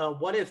like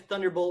what if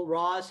Thunderbolt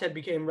Ross had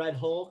became Red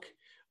Hulk,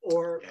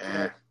 or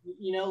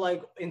you know,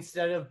 like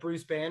instead of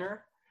Bruce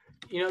Banner,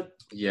 you know.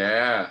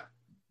 Yeah.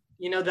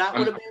 You know, that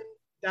would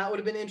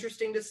have been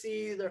interesting to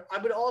see. I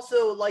would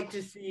also like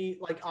to see,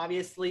 like,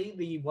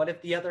 obviously, what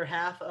if the other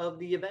half of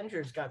the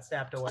Avengers got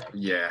snapped away?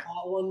 Yeah.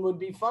 That one would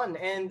be fun.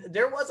 And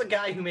there was a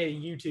guy who made a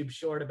YouTube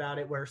short about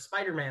it where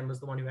Spider-Man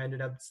was the one who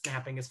ended up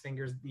snapping his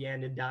fingers at the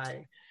end and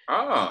dying.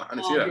 Oh, I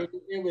didn't see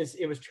that.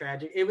 It was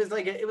tragic. It was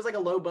like a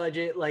low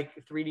budget, like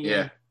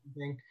 3D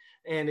thing.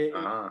 And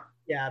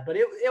but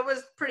it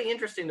was pretty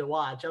interesting to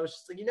watch. I was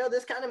just like, you know,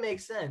 this kind of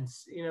makes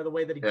sense, you know, the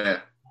way that he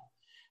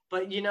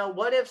But, you know,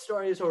 what if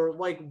stories, or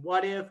like,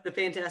 what if the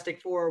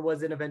Fantastic Four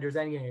was in Avengers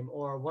Endgame,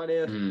 or what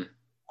if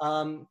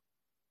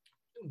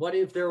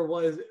there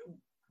was,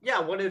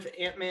 what if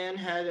Ant-Man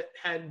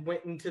had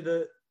went into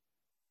the,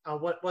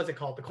 what was it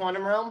called? The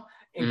quantum realm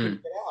and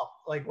couldn't get out?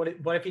 Like,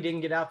 what if he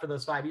didn't get out for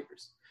those 5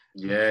 years?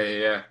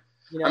 Yeah.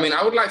 You know? I mean,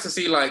 I would like to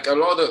see like a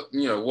lot of the,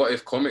 you know, what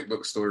if comic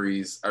book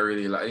stories. I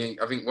really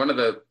like. I think one of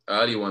the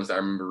early ones that I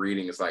remember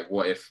reading is like,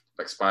 what if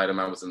like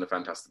Spider-Man was in the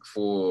Fantastic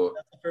Four,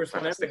 That's the first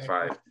Fantastic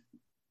Five.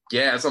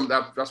 Yeah, that's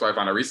what I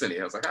found out recently.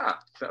 I was like,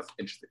 that's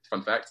interesting,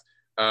 fun fact.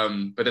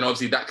 But then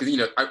obviously that, because, you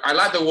know, I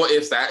like the what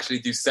ifs that actually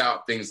do set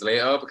up things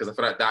later, because I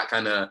feel like that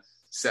kind of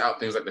set up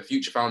things like the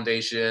Future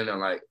Foundation and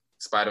like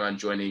Spider-Man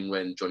joining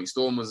when Johnny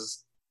Storm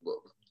was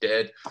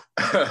dead.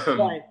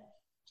 Right.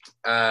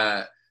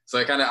 So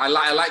I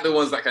like the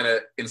ones that kind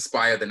of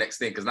inspire the next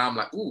thing, because now I'm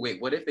like, oh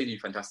wait, what if they do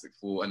Fantastic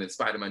Four and then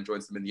Spider-Man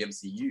joins them in the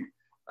MCU?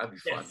 That'd be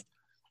fun. Yes.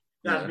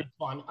 That'd be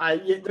fun.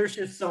 There's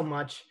just so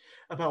much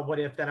about What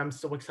If that I'm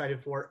so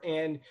excited for.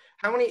 And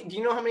do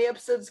you know how many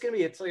episodes it's gonna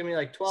be? It's gonna be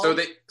like 12.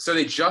 So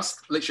they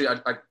just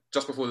literally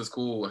just before this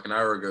call, like an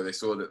hour ago, they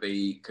saw that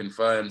they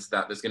confirmed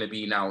that there's gonna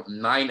be now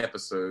 9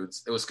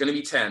 episodes. It was gonna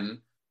be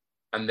 10,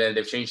 and then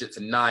they've changed it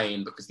to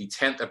 9 because the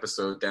 10th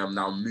episode they're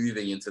now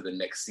moving into the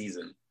next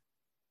season.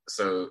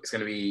 So it's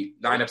gonna be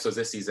 9 episodes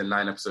this season,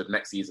 9 episodes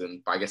next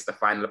season. But I guess the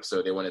final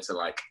episode they wanted to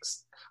like,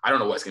 I don't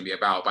know what it's gonna be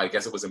about, but I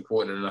guess it was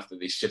important enough that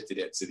they shifted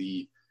it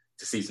to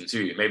season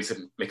 2, maybe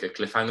to make a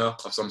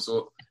cliffhanger of some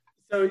sort.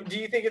 So do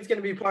you think it's going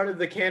to be part of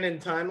the canon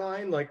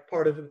timeline, like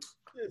part of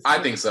I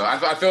think so.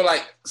 I feel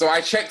like, so I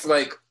checked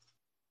like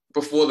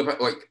before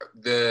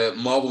the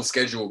Marvel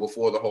schedule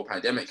before the whole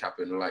pandemic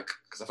happened, like,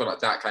 because I feel like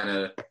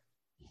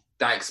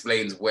that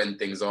explains when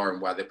things are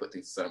and why they put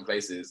things in certain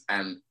places.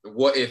 And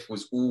What If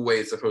was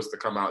always supposed to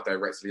come out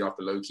directly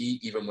after Loki,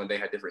 even when they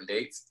had different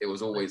dates. It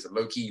was always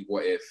Loki,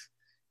 What If.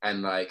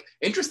 And like,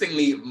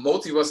 interestingly,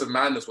 Multiverse of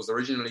Madness was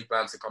originally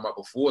planned to come out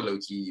before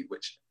Loki,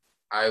 which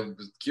I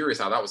was curious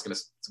how that was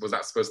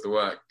that supposed to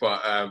work?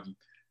 But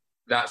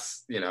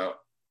that's, you know,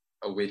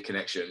 a weird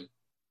connection.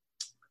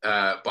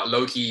 But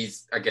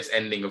Loki's, I guess,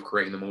 ending of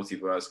creating the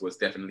multiverse was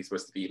definitely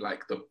supposed to be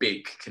like the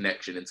big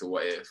connection into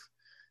What If.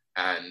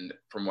 And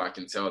from what I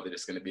can tell, they're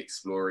just going to be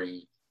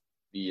exploring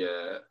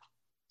the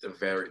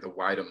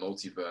wider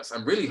multiverse.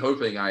 I'm really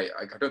hoping I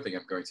don't think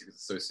I'm going to, because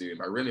it's so soon.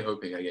 I'm really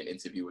hoping I get an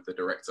interview with the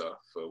director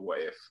for What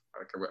If.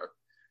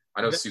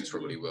 I know Suits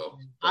probably will.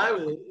 I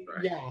would,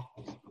 yeah.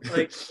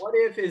 Like, What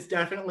If is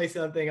definitely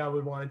something I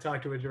would want to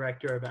talk to a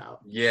director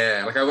about.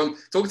 Yeah, like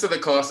talking to the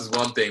cast is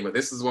one thing, but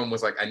this is one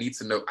was like, I need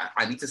to know.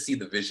 I need to see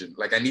the vision.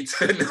 Like, I need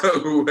to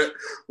know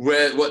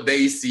what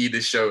they see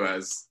the show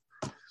as.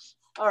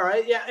 All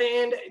right, yeah,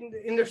 and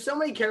there's so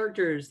many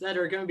characters that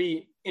are going to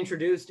be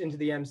introduced into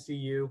the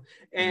MCU,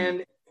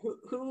 and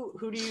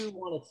who do you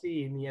want to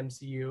see in the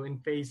MCU in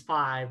Phase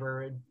 5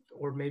 or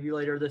maybe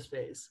later this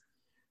phase?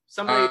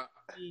 Somebody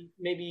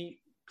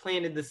maybe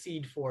planted the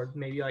seed for,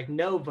 maybe like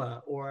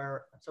Nova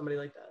or somebody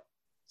like that.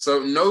 So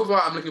Nova,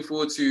 I'm looking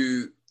forward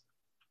to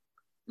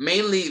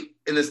mainly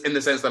in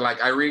the sense that like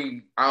out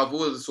of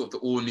all the sort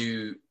of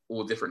the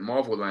all different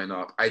Marvel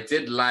lineup, I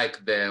did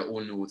like their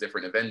all new, all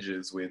different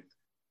Avengers with,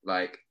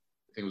 like,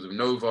 I think it was with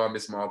Nova,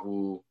 Miss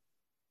Marvel,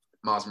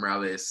 Miles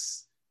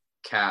Morales,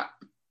 Cap,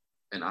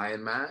 and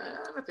Iron Man.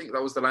 I think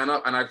that was the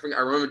lineup. And I think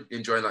I remember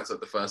enjoying like sort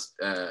of the first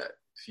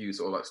few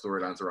sort of like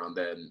storylines around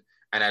then.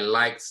 And I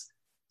liked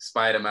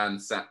Spider-Man,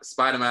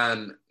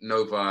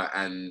 Nova,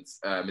 and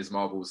Ms.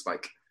 Marvel's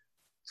like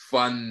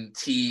fun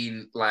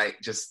teen, like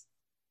just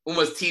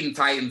almost Teen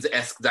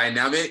Titans-esque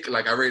dynamic.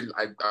 Like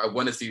I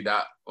want to see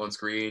that on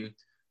screen.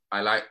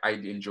 I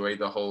enjoy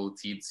the whole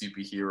teen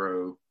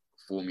superhero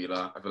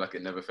formula. I feel like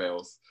it never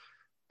fails.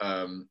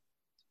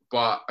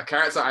 But a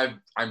character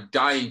I'm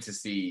dying to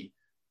see,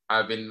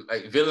 I've been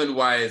like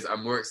villain-wise,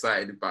 I'm more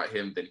excited about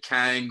him than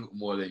Kang,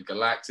 more than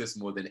Galactus,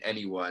 more than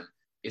anyone,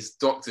 is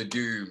Doctor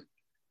Doom.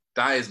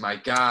 That is my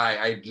guy.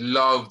 I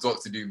love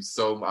Doctor Doom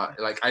so much.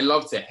 Like, I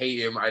love to hate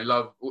him. I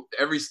love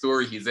every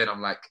story he's in.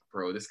 I'm like,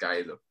 bro, this guy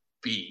is a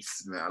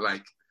beast, man.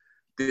 Like,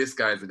 this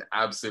guy is an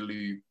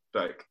absolute,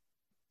 like,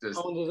 Just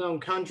owns his own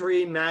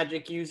country,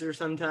 magic user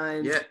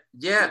sometimes.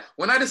 yeah.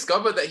 When I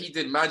discovered that he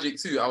did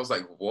magic too, I was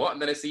like, what?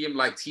 And then I see him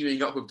like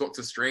teaming up with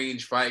Doctor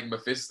Strange fighting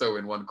Mephisto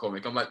in one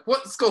comic. I'm like,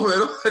 what's going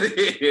on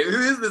here? Who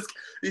is this?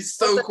 He's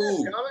so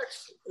cool.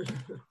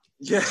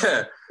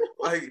 Yeah,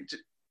 like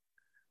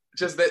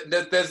just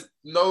that there's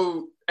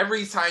no.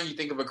 Every time you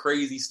think of a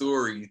crazy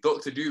story,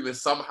 Doctor Doom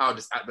is somehow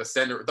just at the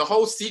center. The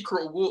whole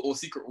Secret War, or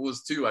Secret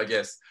Wars 2, I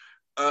guess,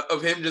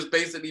 of him just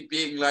basically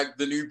being like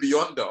the new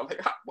Beyonder. I'm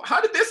like, how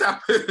did this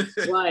happen?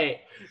 Right.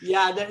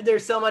 Yeah,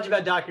 there's so much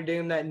about Doctor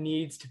Doom that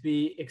needs to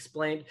be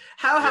explained.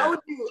 How would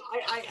you?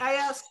 I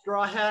asked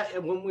Straw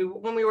Hat when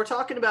we were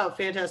talking about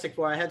Fantastic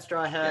Four. I had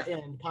Straw Hat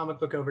and Comic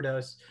Book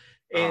Overdose,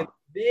 and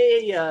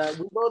we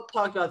both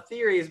talked about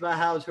theories about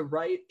how to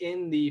write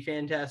in the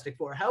Fantastic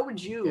Four. How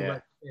would you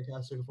write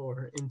Fantastic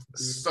Four into the?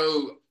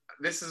 So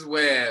this is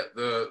where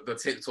the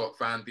TikTok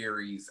fan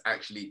theories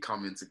actually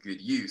come into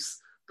good use.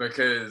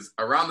 Because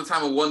around the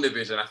time of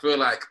WandaVision, I feel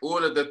like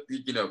all of the,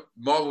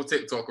 Marvel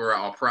TikTok were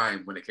at our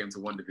prime when it came to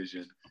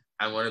WandaVision.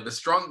 And one of the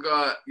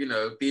stronger,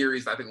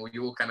 theories I think we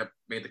all kind of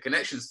made the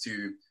connections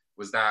to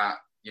was that,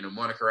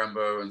 Monica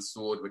Rambeau and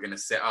Sword were going to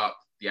set up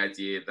the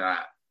idea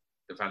that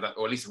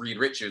or at least Reed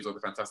Richards or the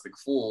Fantastic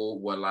Four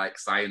were like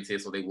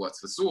scientists, or they worked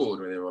for Sword,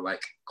 or they were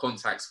like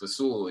contacts for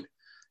Sword.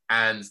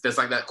 And there's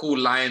like that cool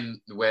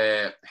line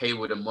where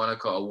Hayward and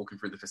Monica are walking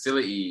through the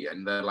facility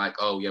and they're like,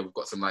 oh yeah, we've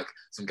got some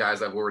guys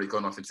that have already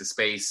gone off into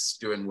space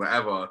doing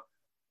whatever.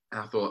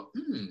 And I thought,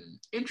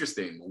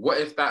 interesting. What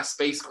if that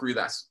space crew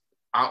that's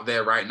out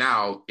there right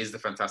now is the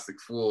Fantastic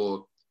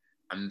Four?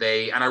 And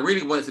I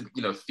really wanted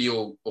to,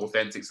 feel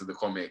authentic to the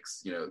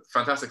comics.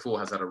 Fantastic Four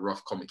has had a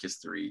rough comic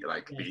history,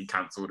 being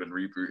cancelled and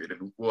rebooted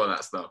and all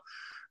that stuff.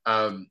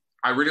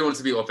 I really wanted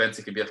to be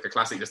authentic and be like a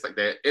classic, just like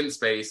they're in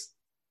space.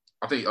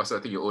 I think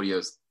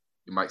your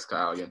mic's cut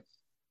out again.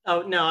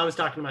 Oh no, I was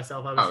talking to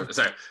myself.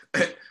 Sorry.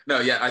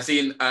 No, yeah, I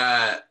seen.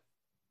 I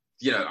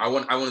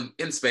want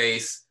in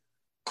space.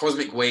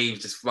 Cosmic wave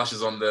just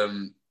flushes on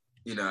them.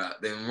 They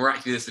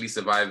miraculously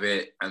survive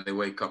it, and they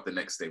wake up the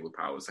next day with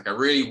powers. Like I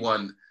really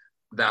want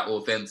that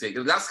authentic.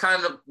 That's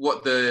kind of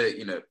what I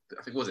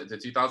think was it the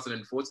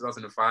 2004,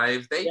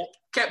 2005. They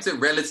kept it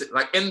relative,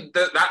 like in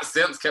that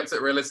sense, kept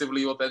it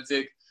relatively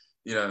authentic.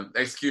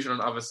 Execution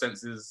on other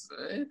senses.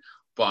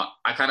 But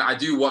I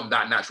do want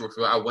that natural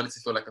feel. I want it to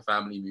feel like a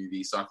family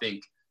movie. So I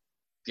think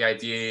the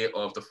idea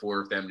of the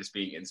four of them just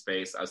being in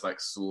space as like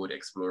sword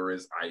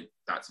explorers,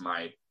 that's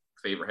my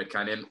favorite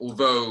headcanon.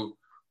 Although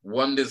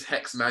Wanda's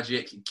hex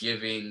magic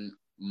giving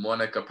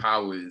Monica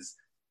powers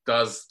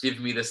does give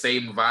me the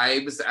same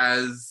vibes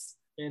as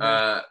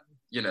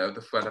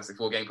the Fantastic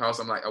Four getting powers.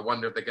 So I'm like, I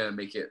wonder if they're gonna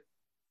make it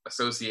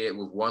associated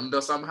with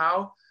Wanda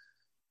somehow.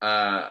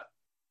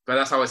 But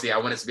that's how I see it. I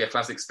want it to be a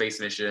classic space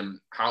mission.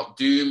 How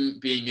Doom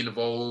being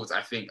involved,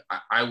 I think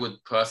I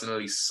would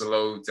personally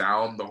slow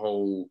down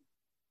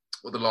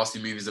what the last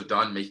two movies have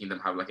done, making them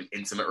have like an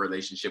intimate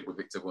relationship with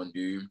Victor Von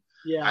Doom.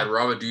 Yeah. I'd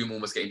rather Doom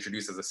almost get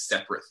introduced as a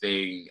separate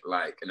thing,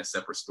 like in a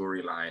separate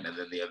storyline, and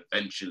then they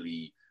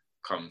eventually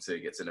come to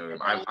get to know him.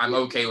 I'm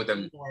okay with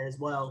them as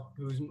well,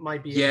 who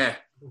might be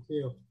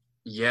too.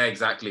 Yeah,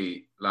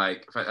 exactly.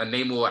 Like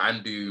Namor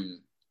and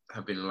Doom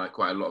have been like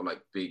quite a lot of like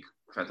big.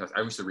 Fantastic.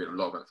 I used to read a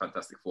lot about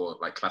Fantastic Four,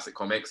 like classic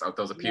comics. There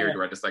was a period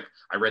where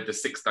I read their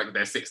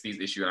 60s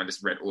issue, and I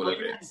just read all of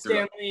it.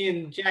 Stanley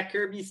and Jack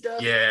Kirby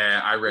stuff. Yeah,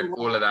 I read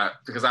all of that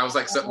because I was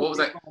like, so what was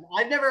that?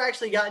 I've never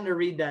actually gotten to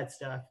read that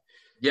stuff.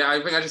 Yeah,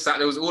 I think I just sat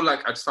there. It was all like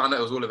I just found out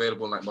it was all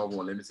available in like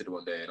Marvel Unlimited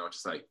one day, and I was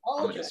just like,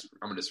 I'm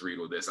gonna just read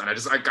all this, and I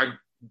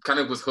kind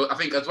of was hooked. I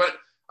think that's when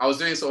I was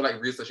doing sort of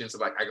like research into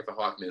like Agatha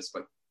Harkness,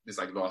 like this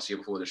like last year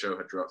before the show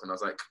had dropped, and I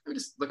was like, let me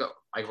just look up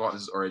Agatha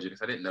Harkness' origin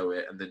because I didn't know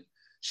it, and then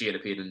she had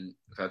appeared in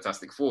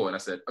Fantastic Four, and I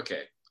said,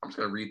 okay, I'm just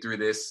gonna read through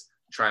this,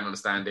 try and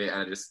understand it,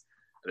 and I just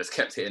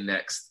kept hitting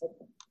next.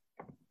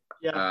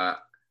 Yeah.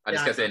 I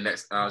just kept saying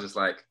next, and I was just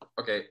like,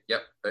 okay,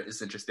 yep,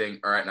 it's interesting.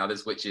 All right, now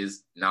there's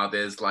witches, now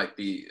there's like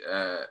the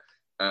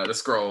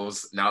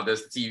scrolls, now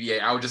there's the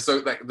TVA. I was just so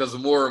like, there's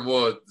more and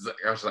more.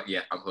 I was like,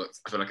 yeah, I'm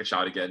hooked. I feel like a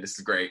child again. This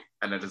is great,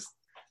 and I just,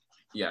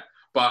 yeah.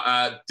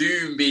 But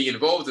Doom being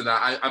involved in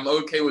that, I'm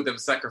okay with them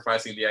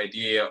sacrificing the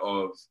idea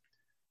of,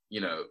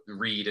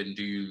 Reed and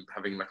Doom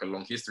having like a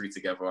long history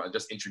together and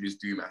just introduce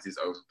Doom as his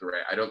own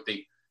threat.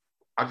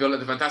 I feel like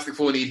the Fantastic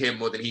Four need him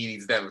more than he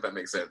needs them, if that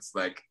makes sense.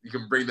 Like, you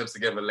can bring them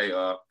together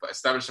later, but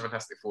establish the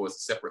Fantastic Four as a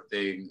separate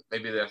thing.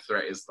 Maybe their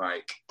threat is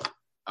like,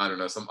 I don't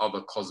know, some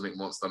other cosmic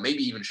monster,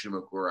 maybe even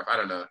Shumagorath, I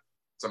don't know,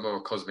 some other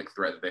cosmic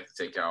threat that they have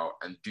to take out,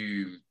 and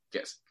Doom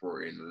gets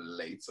brought in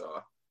later.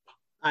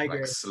 I agree.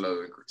 Like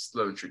slow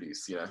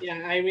introduced, Yeah,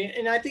 I mean,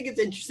 and I think it's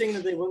interesting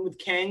that they went with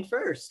Kang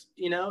first,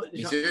 Me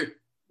too.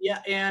 Yeah,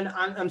 and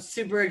I'm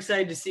super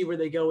excited to see where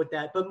they go with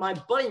that. But my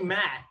buddy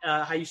Matt,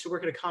 I used to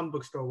work at a comic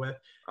book store with,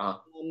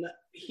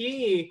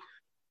 he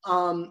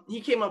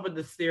came up with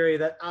this theory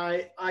that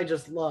I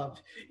just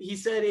loved. He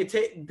said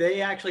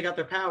they actually got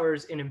their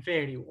powers in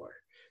Infinity War.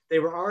 They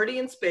were already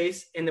in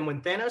space, and then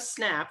when Thanos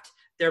snapped,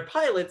 their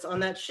pilots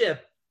on that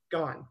ship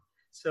gone.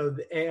 So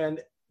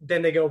and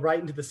then they go right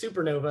into the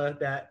supernova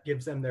that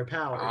gives them their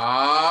powers.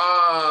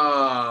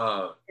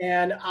 Ah.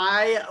 And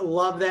I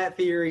love that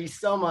theory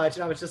so much.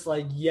 And I was just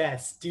like,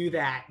 yes, do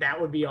that. That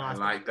would be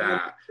awesome. I like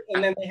that.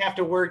 And then they have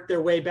to work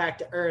their way back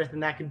to Earth,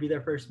 and that could be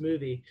their first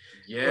movie.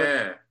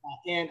 Yeah.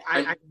 And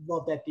I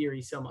love that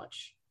theory so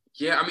much.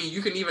 Yeah, I mean,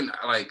 you can even,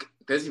 like,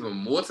 there's even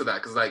more to that,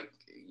 because, like,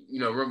 you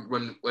know,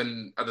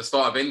 when at the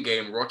start of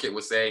Endgame, Rocket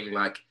was saying,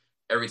 like,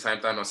 every time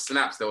Thanos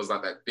snaps, there was,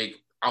 like, that big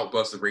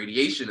outburst of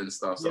radiation and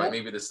stuff. So, like,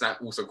 maybe the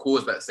snap also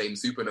caused that same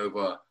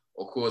supernova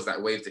or caused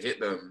that wave to hit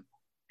them.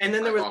 And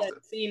then there was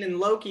that scene in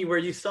Loki where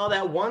you saw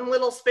that one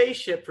little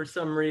spaceship for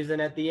some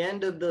reason at the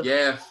end of the...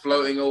 Yeah,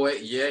 floating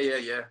away.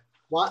 Yeah.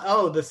 What?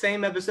 Oh, the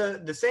same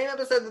episode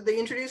that they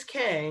introduced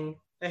Kang,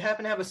 they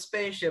happen to have a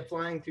spaceship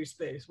flying through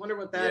space. Wonder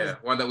what that is. Yeah,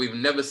 one that we've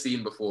never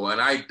seen before.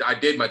 And I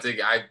did my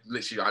ticket. I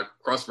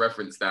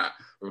cross-referenced that.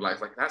 We were like,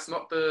 that's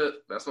not the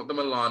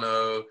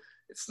Milano.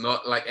 It's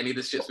not like any of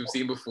the ships we've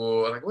seen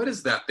before. Like, what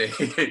is that thing?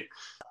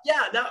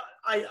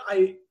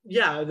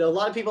 Yeah, a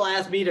lot of people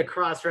ask me to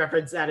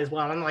cross-reference that as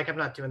well. I'm like, I'm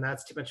not doing that.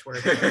 It's too much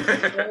work.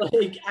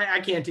 Like, I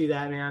can't do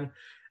that, man.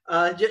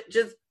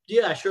 Just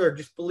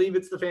believe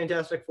it's the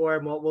Fantastic Four,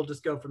 and we'll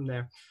just go from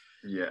there.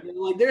 Yeah. You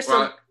know, like, there's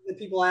some that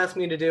people ask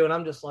me to do, and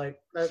I'm just like,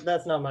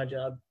 that's not my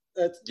job.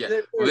 This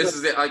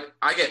is it. Like,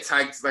 I get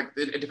tagged. Like,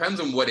 it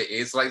depends on what it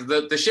is. Like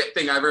the ship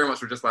thing, I very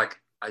much was just like,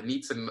 I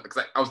need to, because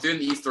like, I was doing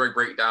the Easter egg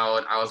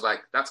breakdown. I was like,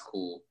 that's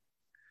cool.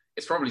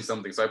 It's probably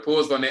something. So I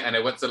paused on it, and I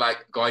went to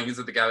like Guardians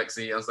of the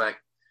Galaxy. I was like,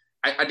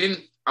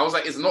 I was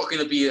like, it's not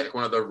going to be like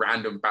one of the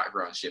random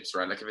background ships,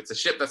 right? Like, if it's a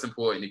ship that's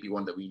important, it'd be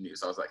one that we knew.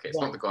 So I was like, okay, it's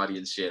not the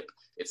Guardians ship.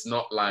 It's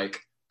not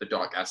like the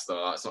Dark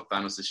Astar. It's not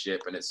Thanos'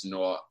 ship, and it's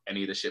not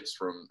any of the ships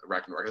from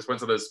Ragnarok. I just went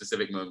to those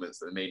specific moments,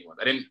 the main one.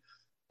 I didn't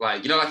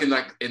like, you know,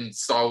 like in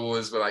Star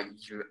Wars, where like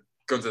you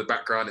go into the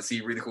background and see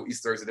really cool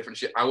Easter eggs of different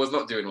shit. I was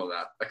not doing all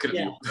that. I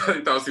couldn't.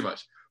 That was too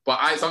much. But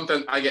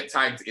sometimes I get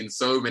tagged in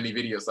so many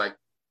videos, like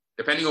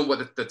depending on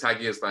what the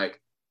tag is. Like,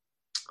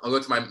 I'll go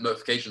to my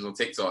notifications on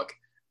TikTok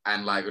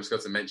and like I'll just go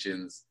to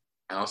mentions,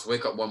 and I'll just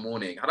wake up one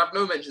morning. I'd have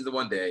no mentions in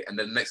one day, and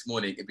then the next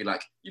morning it'd be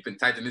like, you've been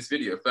tagged in this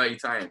video 30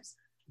 times.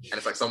 And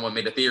it's like someone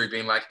made a theory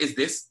being like, is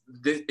this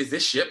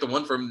ship the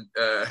one from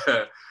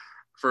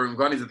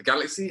Guardians of the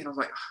Galaxy? And I was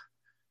like,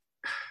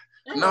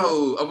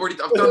 no, I've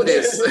done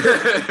this.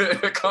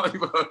 I can't be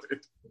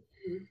bothered.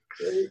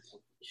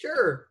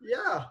 Sure,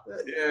 yeah.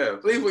 Yeah,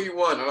 believe what you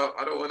want.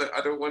 I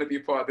don't want to be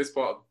part of this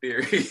part of the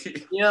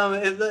theory. You know,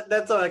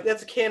 that's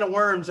a can of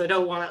worms I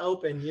don't want to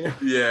open. You know.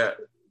 Yeah.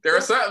 There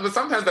are but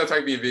sometimes they'll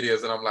tag me in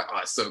videos, and I'm like, oh,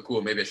 it's so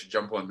cool. Maybe I should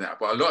jump on that.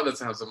 But a lot of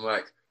the times, I'm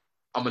like,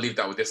 I'm gonna leave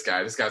that with this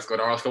guy. This guy's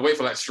good. Or else I'll wait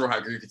for like Straw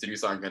Hat Goofy to do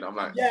something. And I'm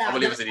like, I'm gonna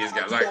leave it to these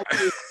guys. Like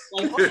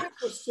I'll wait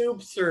for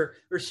Soups or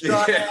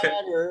Straw Hat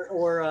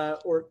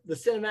or the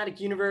Cinematic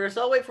Universe.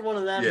 I'll wait for one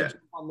of them to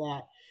jump on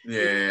that.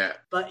 Yeah.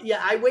 But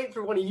yeah, I wait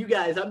for one of you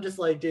guys. I'm just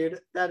like, dude,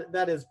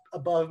 that is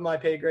above my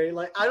pay grade.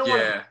 Like, I don't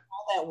want to put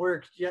all that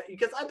work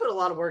because I put a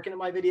lot of work into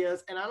my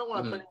videos, and I don't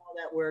want to put in all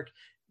that work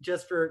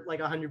just for like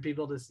 100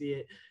 people to see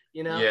it.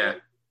 You know? Yeah.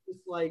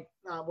 It's like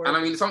not work. And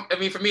I mean,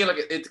 for me, like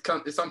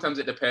sometimes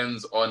it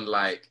depends on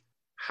like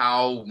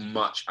how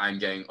much I'm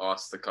getting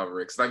asked to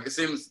cover it. Cause like it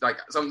seems like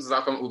sometimes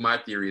I'll come up with my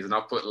theories and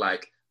I'll put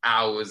like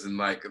hours and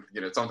like,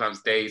 you know,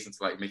 sometimes days into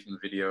like making the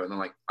video, and then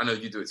like I know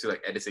you do it too,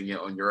 like editing it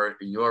on your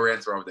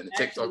end rather than the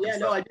TikTok. Yeah,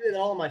 no, I do it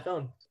all on my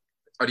phone.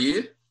 Oh, do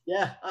you?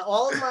 Yeah,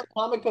 all of my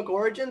comic book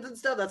origins and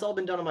stuff, that's all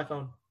been done on my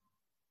phone.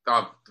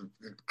 Oh,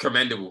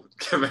 commendable.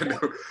 Yeah, I do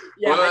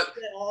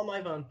it all on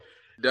my phone.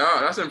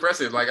 No, that's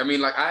impressive. Like, I mean,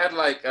 like I had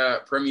like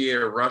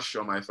Premiere Rush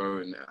on my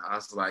phone. I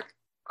was like,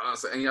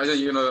 and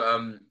you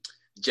know,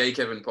 J.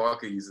 Kevin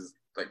Parker uses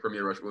like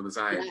Premiere Rush all the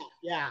time.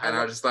 Yeah. And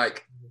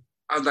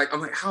I'm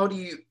like, how do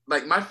you,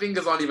 like, my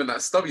fingers aren't even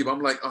that stubby, but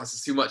I'm like, oh, this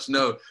is too much.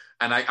 No.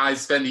 And I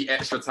spend the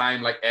extra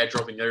time like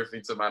airdropping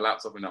everything to my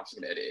laptop, and I'm just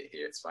gonna edit it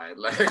here. It's fine.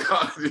 Like, I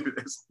can't do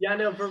this. Yeah,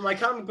 no. For my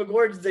comic book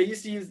origins, I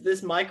used to use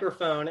this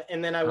microphone,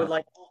 and then I would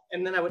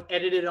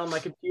edit it on my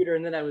computer,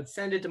 and then I would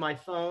send it to my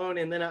phone,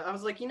 and then I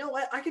was like, you know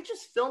what? I could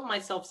just film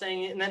myself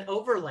saying it and then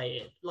overlay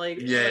it. Like,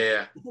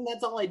 yeah. And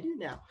that's all I do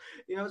now.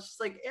 You know, it's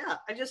just like, yeah,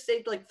 I just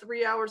saved like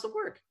 3 hours of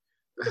work.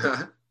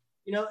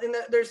 You know, and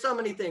there's so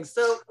many things.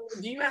 So,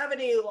 do you have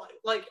any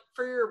like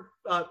for your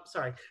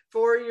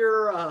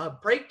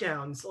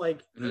breakdowns?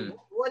 Like,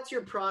 what's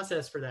your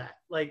process for that?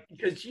 Like,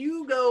 because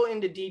you go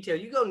into detail,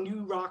 you go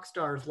new rock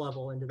stars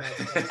level into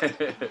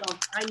that.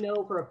 I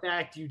know for a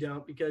fact you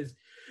don't, because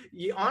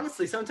you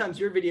honestly sometimes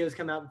your videos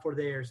come out before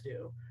theirs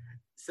do.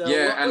 So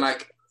and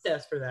like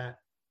process for that.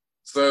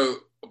 So,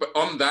 but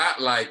on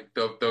that, like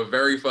the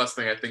very first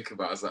thing I think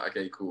about is like,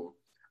 okay, cool.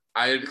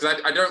 Because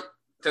I don't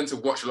tend to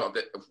watch a lot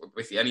of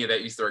basically any of their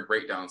Easter egg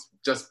breakdowns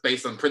just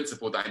based on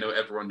principle that I know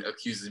everyone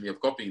accuses me of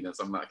copying them.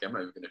 So I'm like, okay, I'm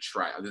not even going to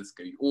try it. This is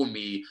going to be all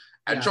me.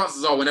 And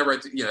chances are, whenever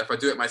if I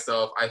do it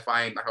myself, I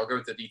find like I'll go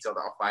into detail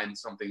that I'll find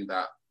something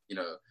that, you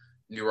know,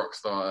 New Rock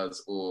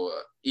Stars or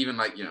even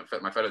like, you know,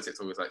 my fellow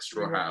TikTokers like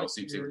Straw Hat or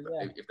Soups,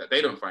 if that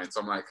they don't find. So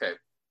I'm like, okay, I'm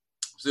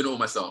doing it all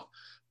myself.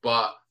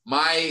 But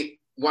why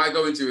I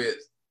go into it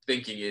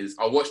thinking is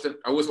I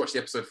always watch the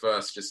episode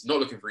first, just not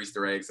looking for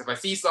Easter eggs. If I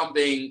see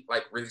something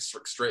like really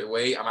straight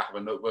away, I might have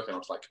a notebook and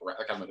I'm just like, right,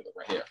 I got my notebook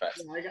right here.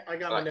 Facts. Yeah, I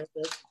got my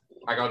notebook.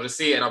 Like I'll just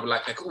see it and I'll be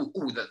like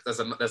ooh, there's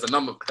a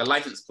number, the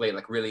license plate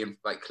like really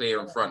like clear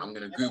in front. I'm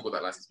gonna Google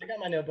that license I plate.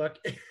 got my notebook.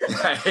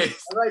 I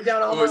write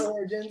down all my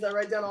origins. I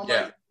write down all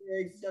my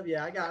stuff.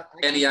 Yeah, I got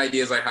any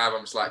ideas I have.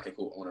 I'm just like, okay,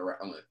 cool.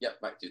 I'm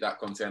gonna do that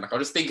content. Like I'll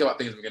just think about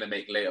things we're gonna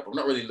make later, but I'm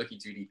not really looking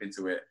too deep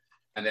into it.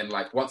 And then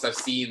like once I've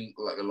seen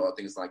like a lot of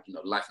things like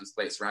license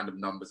plates, random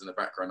numbers in the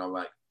background,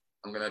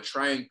 I'm gonna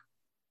try and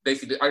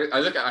basically I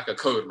look at like a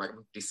code, like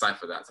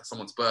decipher that. It's like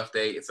someone's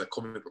birthday, it's a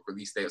comic book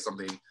release date or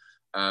something.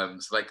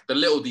 So like the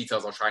little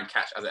details I'll try and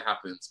catch as it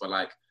happens, but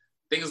like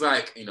things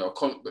like a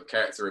comic book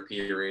character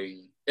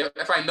appearing.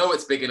 If I know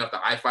it's big enough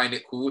that I find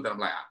it cool, then I'm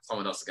like,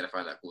 someone else is gonna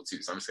find that cool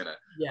too. So I'm just gonna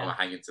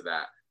hang into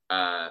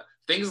that.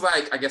 Things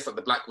like I guess like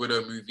the Black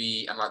Widow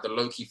movie and like the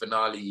Loki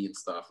finale and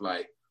stuff.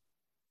 Like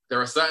there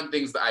are certain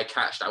things that I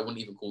catch that I wouldn't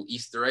even call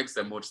Easter eggs.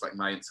 They're more just like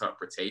my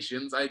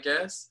interpretations, I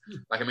guess.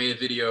 Like I made a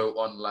video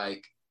on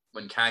like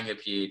when Kang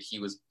appeared, he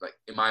was like,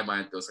 in my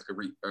mind, there was like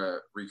a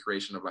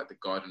recreation of like the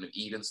Garden of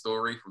Eden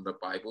story from the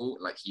Bible.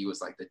 Like he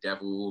was like the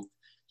devil.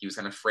 He was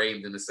kind of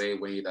framed in the same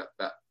way that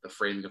the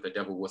framing of the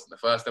devil was in the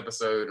first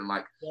episode. And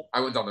like,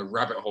 I went down the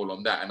rabbit hole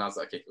on that and I was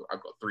like, okay,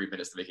 I've got 3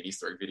 minutes to make an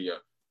Easter egg video.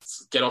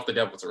 Get off the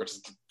devil, or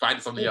just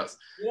find something else.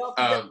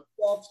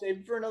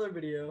 Save for another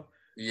video.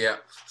 Yeah.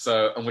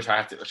 So, and which I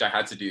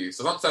had to do.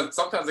 So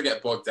sometimes I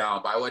get bogged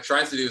down, but what I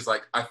try to do is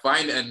like, I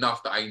find it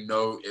enough that I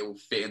know it will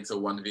fit into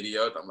one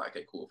video. That I'm like,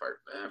 okay, cool.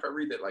 If I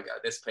read it like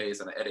at this pace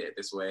and I edit it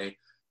this way,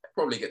 I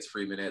probably get to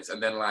 3 minutes.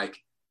 And then like,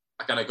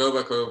 I kind of go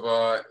back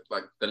over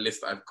like the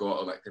list that I've got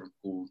of like different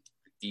cool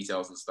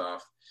details and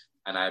stuff.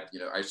 And I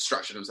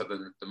structured them so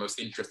that the most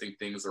interesting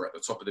things are at the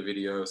top of the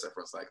video. So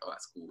everyone's like, oh,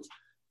 that's cool.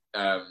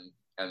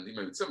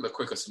 And some of the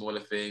quicker, smaller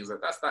things, like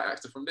that's that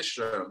actor from this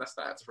show, and that's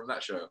that actor from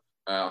that show.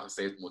 I'll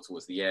save more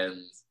towards the end,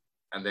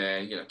 and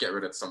then get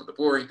rid of some of the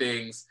boring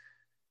things.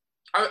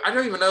 I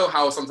don't even know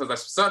how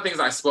sometimes certain things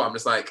I spot. I'm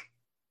just like,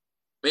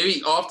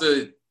 maybe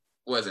after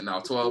what is it now,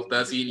 12,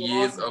 13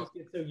 years of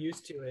get so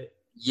used to it.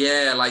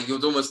 Yeah, like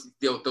you'll almost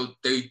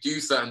they do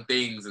certain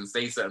things and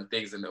say certain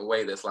things in a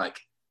way that's like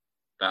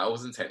that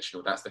was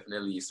intentional. That's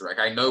definitely Easter egg.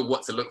 I know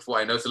what to look for.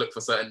 I know to look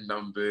for certain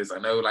numbers. I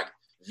know like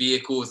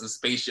vehicles and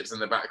spaceships in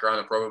the background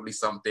are probably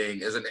something.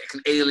 There's an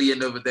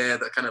alien over there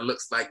that kind of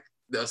looks like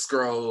the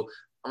scroll.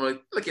 I'm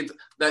like, look into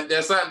that. There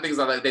are certain things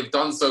that like, they've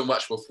done so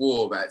much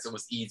before that it's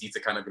almost easy to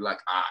kind of be like,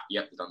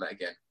 yep, we've done that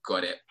again.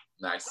 Got it.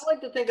 Nice. I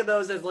like to think of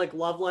those as like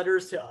love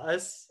letters to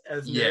us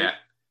as nerds.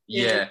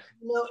 Yeah.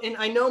 And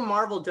I know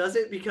Marvel does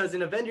it because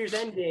in Avengers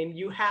Endgame,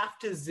 you have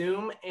to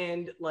zoom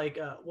and like,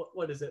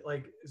 what is it?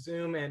 Like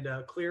zoom and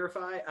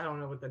clarify. I don't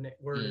know what the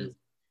word is,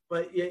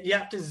 but you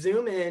have to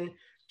zoom in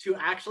to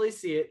actually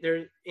see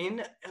it.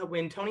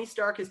 When Tony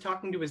Stark is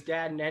talking to his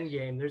dad in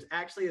Endgame, there's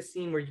actually a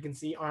scene where you can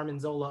see Arnim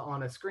Zola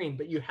on a screen,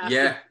 but you have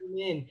to zoom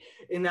in,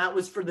 and that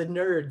was for the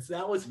nerds.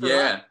 That was for us.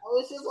 I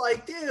was just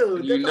like,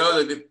 dude,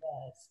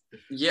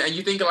 and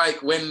you think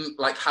like when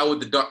like Howard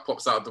the Duck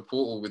pops out of the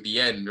portal with the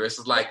end, where it's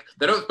just like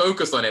they don't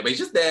focus on it, but he's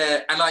just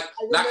there, and like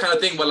that kind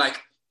of thing. Where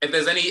like if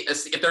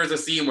there's a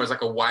scene where it's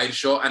like a wide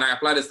shot, and I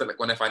apply this to like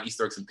when I find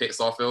Easter eggs in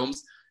Pixar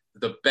films.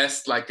 The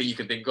best like thing you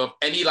can think of,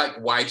 any like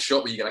wide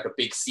shot where you get like a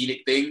big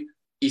scenic thing,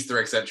 Easter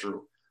egg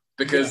central,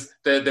 because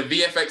the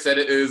VFX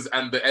editors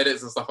and the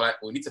editors and stuff are like,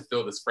 we need to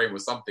fill this frame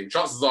with something.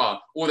 Chances are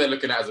all they're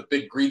looking at is a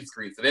big green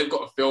screen, so they've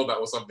got to fill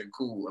that with something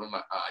cool. And I'm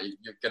like,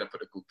 you're gonna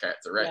put a cool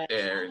character right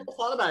there. I never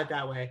thought about it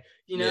that way,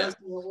 So,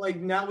 like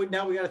now we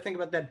got to think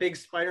about that big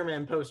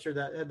Spider-Man poster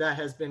that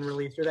has been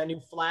released, or that new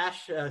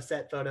Flash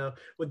set photo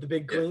with the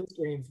big green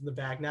screens in the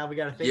back. Now we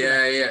got to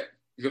think.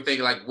 You can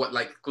think like what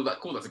like cool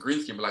that's a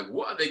green screen, but like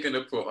what are they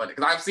gonna put on it?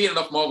 Because I've seen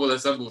enough Marvel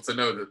Assemble to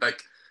know that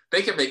like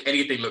they can make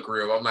anything look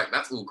real. I'm like,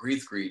 that's all green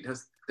screen.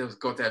 Those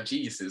goddamn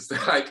geniuses.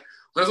 Like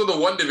when I saw the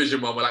One Division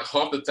one where like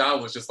half the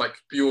town was just like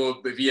pure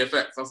the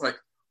VFX. I was like,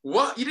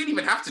 what? You didn't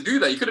even have to do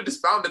that. You could have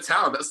just found the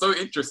town. That's so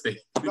interesting.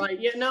 Right.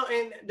 Yeah. No.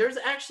 And there's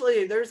a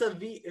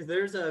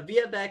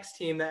VFX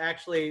team that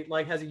actually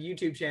like has a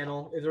YouTube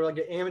channel. They're like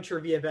an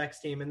amateur VFX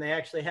team, and they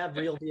actually have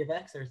real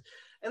VFXers.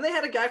 And they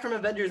had a guy from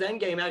Avengers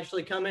Endgame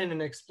actually come in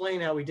and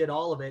explain how we did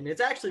all of it. And it's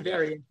actually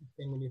very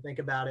interesting when you think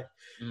about it.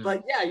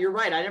 But yeah, you're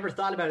right. I never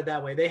thought about it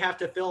that way. They have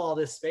to fill all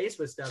this space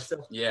with stuff.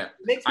 So it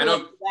makes me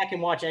go back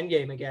and watch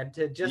Endgame again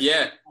to just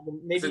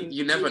maybe so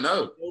you never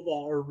know.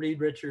 Or Reed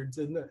Richards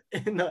in the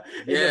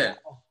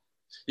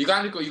you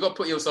got to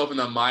put yourself in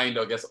the mind,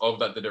 I guess, of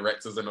like the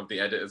directors and of the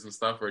editors and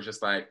stuff, where it's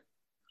just like,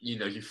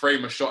 you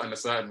frame a shot in a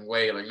certain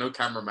way. Like no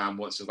cameraman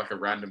wants just like a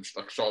random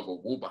shot of a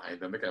wall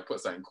behind them. They gotta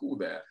put something cool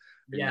there.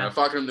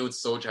 Falcon and the Winter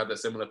Soldier had a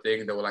similar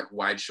thing. They were like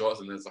wide shots,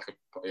 and there's like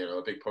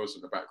a big poster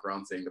in the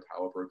background saying the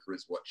power broker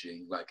is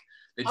watching. Like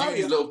they do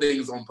these little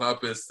things on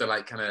purpose to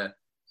like kind of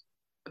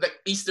like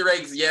Easter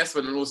eggs, yes,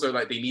 but then also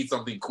like they need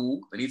something cool.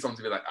 They need something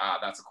to be like,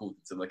 that's a cool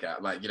thing to look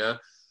at, like.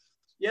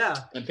 Yeah.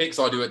 And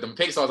Pixar do it.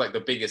 Pixar's like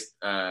the biggest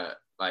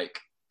like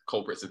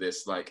culprits of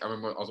this. Like I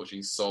remember I was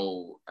watching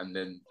Soul, and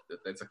then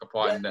there's like a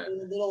part in there. A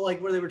little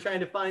like where they were trying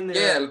to find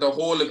their the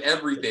whole of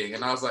everything,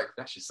 and I was like,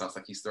 that just sounds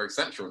like Historic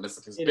Central, and there's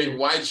like this big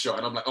wide shot,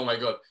 and I'm like, oh my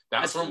god,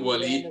 that's from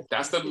Wally,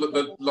 that's the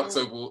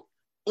Luxo ball,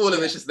 all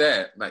of it's just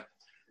there, like,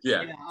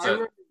 yeah.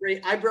 So,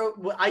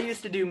 I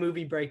used to do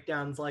movie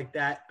breakdowns like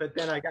that, but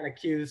then I got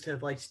accused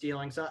of like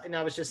stealing, and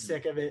I was just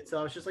sick of it. So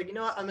I was just like, you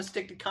know what, I'm gonna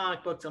stick to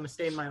comic books. I'm gonna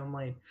stay in my own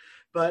lane.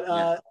 But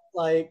I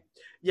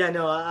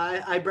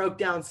broke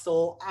down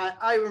Soul.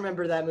 I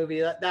remember that movie.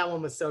 That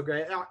one was so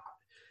great.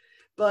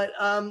 But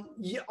are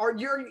you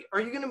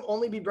going to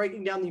only be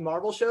breaking down the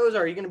Marvel shows?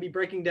 Or are you going to be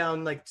breaking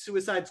down like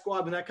Suicide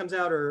Squad when that comes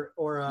out, or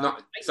no?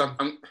 So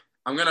I'm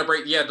gonna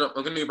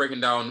I'm gonna be breaking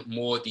down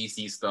more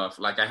DC stuff.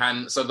 Like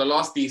so the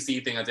last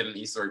DC thing I did an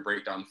Easter egg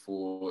breakdown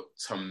for,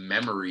 to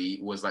memory,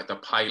 was like the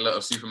pilot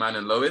of Superman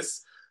and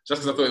Lois.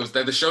 Just because I thought it was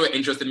the show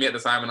interested me at the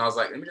time, and I was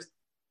like, let me just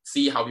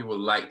see how people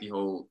like the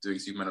whole doing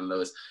Superman and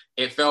Lois.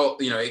 It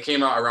felt, it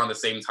came out around the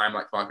same time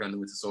like Falcon and the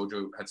Winter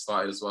Soldier had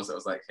started as well. So I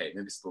was like, hey,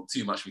 maybe it's still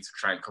too much for me to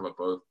try and cover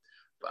both.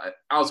 But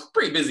I was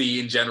pretty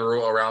busy in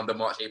general around the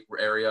March, April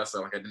area.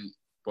 So like I didn't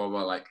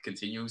bother like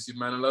continuing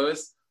Superman and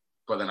Lois.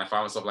 But then I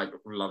found myself like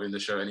loving the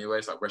show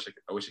anyway. So I wish it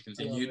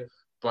continued.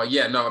 But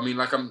yeah, no, I mean,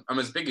 like I'm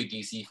as big a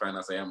DC fan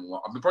as I am.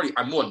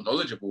 I'm more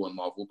knowledgeable on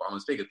Marvel, but I'm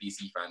as big a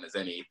DC fan as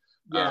any.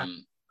 Yeah.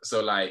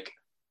 So like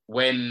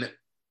when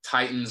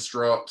Titans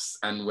drops,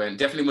 and when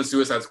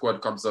Suicide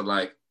Squad drops on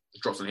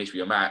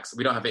HBO Max.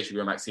 We don't have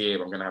HBO Max here,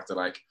 but I'm gonna have to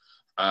like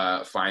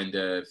find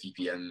a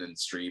VPN and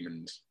stream.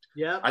 And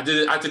yeah, I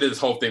did this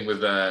whole thing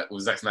with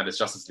Zack Snyder's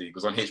Justice League. It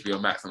was on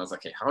HBO Max, and I was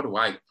like, hey, how do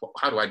I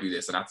do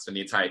this? And I had to spend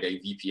the entire day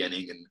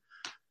VPNing and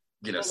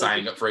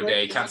signing up for a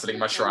day, canceling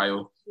my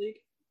trial.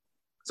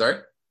 Sorry.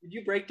 Did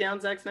you break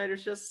down Zack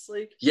Snyder's Justice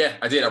League? Yeah,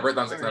 I did. I broke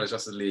down Zack Snyder's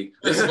Justice League.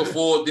 This is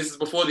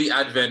before the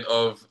advent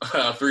of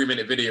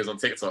 3-minute videos on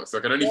TikTok, so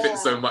I can only fit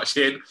so much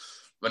in.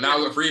 But now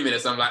I've got 3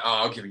 minutes. I'm like,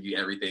 I'll give you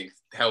everything.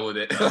 Hell with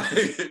it.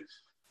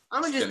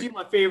 I'm gonna just do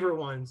my favorite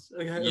ones.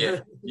 Yeah.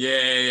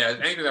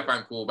 Anything I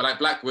find cool. But like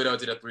Black Widow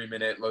did a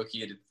 3-minute. Loki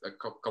did a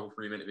couple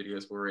 3-minute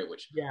videos for it,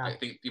 which I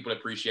think people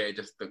appreciate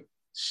just the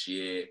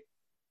sheer,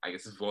 I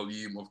guess,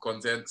 volume of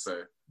content.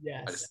 So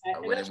yes, I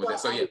went in with it.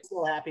 So I was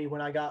so happy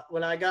when I got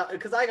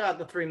because I got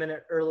the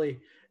 3-minute early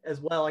as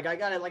well. Like I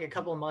got it like a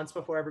couple of months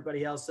before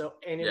everybody else. So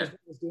it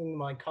was doing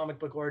my comic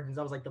book origins.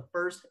 I was like, the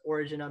first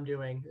origin I'm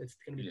doing, it's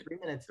gonna be 3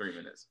 minutes. 3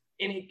 minutes.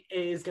 And it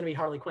is gonna be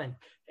Harley Quinn.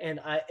 And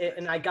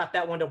I got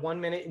that one to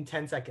 1 minute and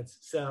 10 seconds.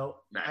 So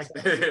nice.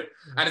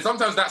 And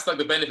sometimes that's like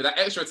the benefit. That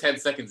extra 10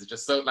 seconds is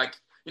just so like,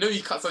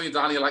 you cut something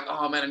down and you're like,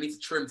 oh man, I need to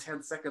trim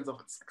 10 seconds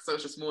off. It's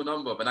such a small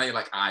number. But now you're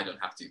like, I don't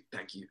have to.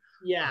 Thank you.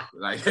 Yeah.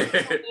 Like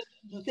the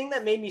thing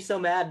that made me so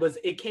mad was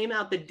it came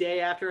out the day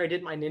after I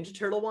did my Ninja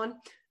Turtle one.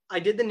 I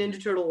did the Ninja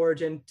Turtle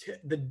origin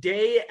the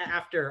day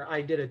after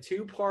I did a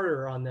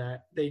 2-parter on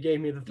that. They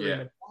gave me the 3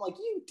 minutes. I'm like,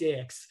 you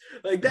dicks!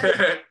 Like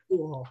that's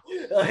cool.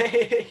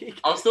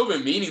 I've still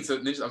been meaning to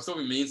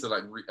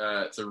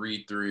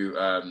read through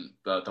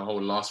the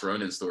whole Last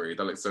Ronin story.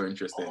 That looks so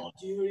interesting. Oh,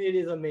 dude, it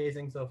is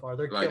amazing so far.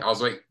 They're like I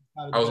was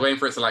waiting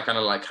for it to like kind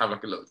of like have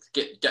like a look,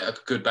 get a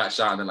good batch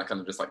out, and then like kind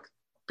of just like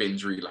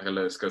binge read like a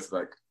load, go to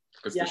the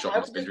shop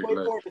and binge read a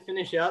load. For it to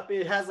finish up.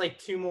 It has like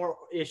 2 more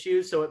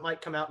issues, so it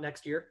might come out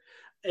next year.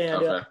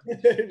 And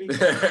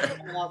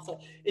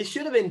it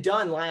should have been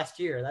done last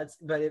year.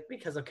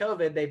 Because of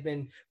COVID, they've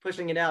been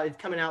pushing it out.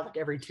 It's coming out like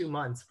every 2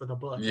 months for the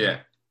book. Yeah,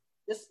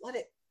 just let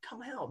it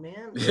come out,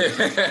 man.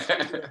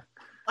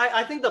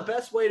 I think the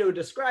best way to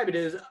describe it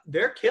is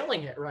they're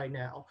killing it right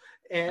now,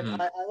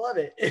 and I love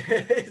it.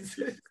 It's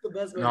the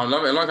best way. No, I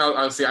love it. Like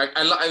I see, I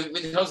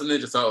in terms of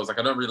Ninja Turtles, like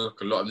I don't really look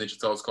a lot of Ninja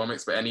Turtles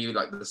comics, but any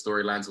like the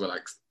storylines where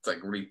like it's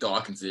like really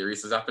dark and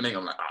serious is happening,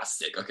 I'm like,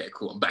 sick. Okay,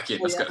 cool. I'm back in.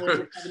 Let's go.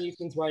 Kevin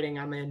Easton's writing,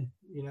 I'm in.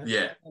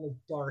 Yeah. Kind of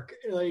dark.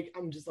 Like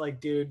I'm just like,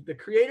 dude, the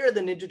creator of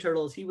the Ninja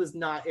Turtles, he was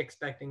not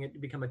expecting it to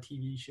become a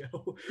TV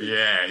show.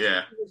 Yeah.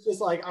 It was just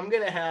like, I'm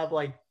gonna have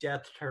like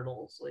Death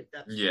Turtles, like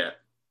that's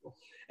cool.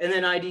 And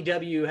then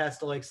IDW has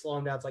to like slow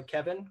him down. It's like,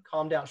 Kevin,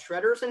 calm down.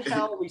 Shredder's in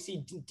hell. We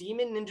see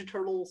Demon Ninja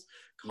Turtles.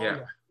 Calm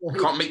down.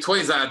 Can't make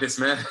toys out of this,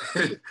 man.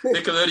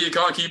 Nickelodeon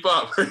can't keep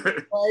up.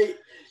 Right?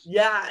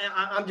 Yeah,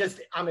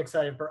 I'm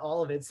excited for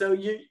all of it. So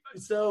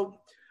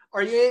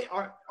are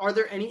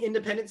there any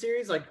independent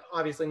series, like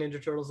obviously Ninja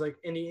Turtles, like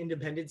any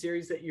independent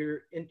series that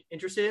you're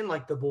interested in,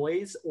 like The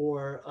Boys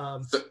or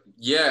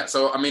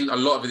So I mean, a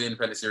lot of the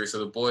independent series. So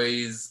The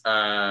Boys,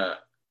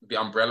 the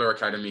Umbrella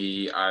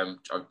Academy, I've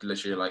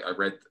literally like I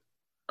read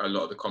a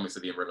lot of the comics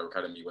of the Umbrella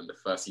Academy when the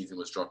first season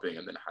was dropping,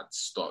 and then I had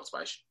stopped.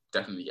 But I should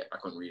definitely get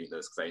back on reading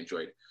those because I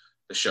enjoyed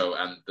the show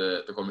and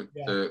the comic,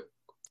 the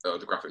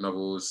graphic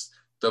novels.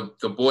 The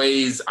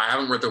Boys, I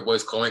haven't read the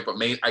Boys comic,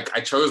 but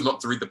I chose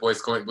not to read the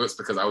Boys comic books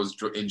because I was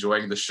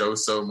enjoying the show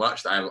so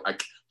much that I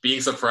like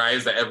being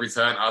surprised at every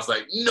turn. I was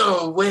like,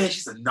 no way,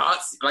 she's a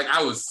Nazi! Like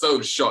I was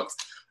so shocked.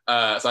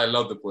 So I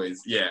love the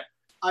Boys. Yeah.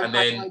 I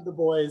like The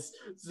Boys.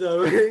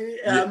 So,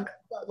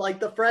 like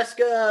the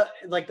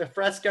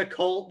Fresca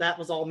cult, that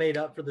was all made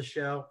up for the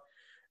show.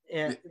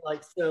 And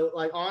like, so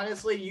like,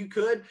 honestly, you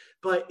could,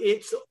 but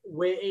it's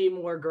way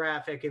more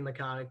graphic in the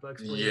comic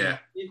books. Yeah.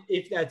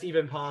 If that's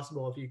even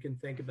possible, if you can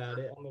think about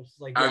it. I'm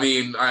just like, I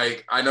mean,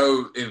 I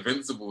know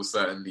Invincible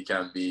certainly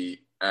can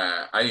be.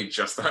 I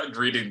just started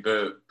reading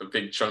the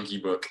big chunky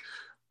book,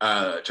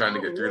 trying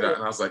to get through that,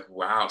 and I was like,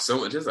 wow,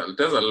 so there's a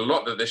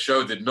lot that the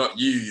show did not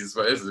use,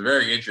 but this is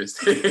very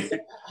interesting.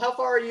 How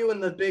far are you in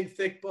the big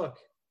thick book,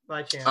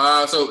 by chance?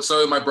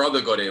 So my brother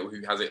got it,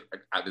 who has it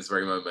at this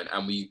very moment,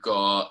 and we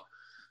got.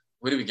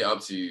 Where did we get up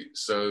to?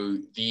 So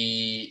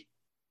it's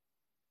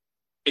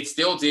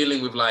still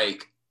dealing with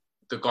like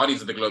the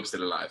Guardians of the Globe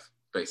still alive,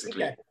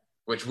 basically. Okay.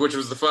 Which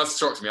was the first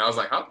shock to me. I was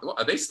like, what,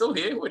 are they still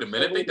here? Wait a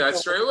minute, they died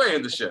straight away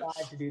in the ship.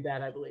 To do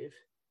that, I believe.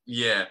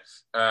 Yeah,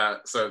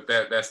 so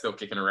they're still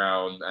kicking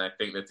around, and I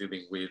think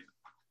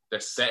they're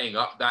setting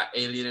up that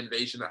alien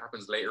invasion that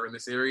happens later in the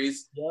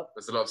series. Yep.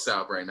 There's a lot of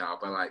setup right now,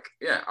 but like,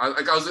 yeah, I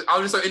was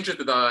just so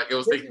interested that like, it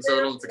was taking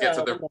so long to get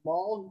to the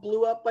mall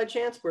blew up by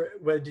chance.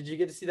 Where did you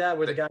get to see that?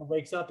 Where the guy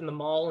wakes up in the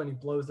mall and he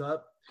blows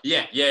up?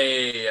 Yeah.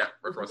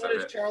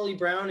 Notice Charlie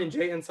Brown and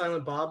Jay and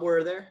Silent Bob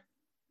were there,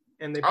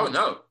 and they. Oh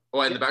no!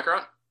 Oh, in the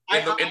background,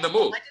 in the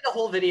mall. I did a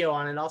whole video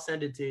on it. I'll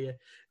send it to you.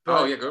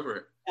 But, go for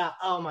it.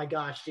 Oh my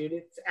gosh, dude!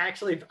 It's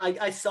actually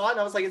I saw it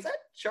and I was like, "Is that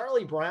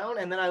Charlie Brown?"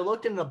 And then I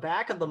looked in the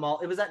back of the mall.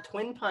 It was at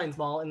Twin Pines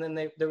Mall, and then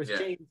there was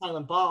Jay and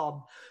Silent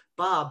Bob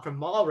from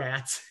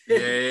Mallrats.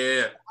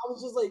 Yeah. I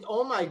was just like,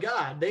 "Oh my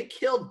god, they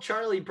killed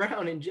Charlie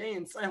Brown and Jay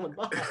and Silent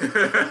Bob."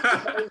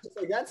 I was just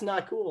like, "That's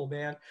not cool,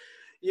 man."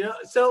 You know.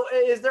 So,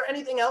 is there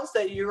anything else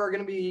that you are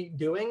going to be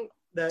doing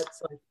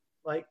that's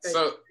like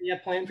so you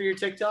have planned for your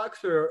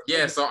TikToks or?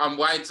 Yeah, so I'm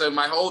wide. So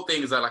my whole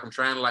thing is that like I'm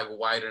trying to like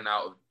widen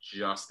out of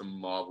just the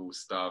Marvel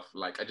stuff.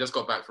 Like I just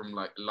got back from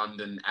like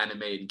London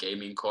Anime and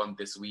Gaming Con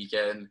this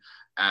weekend,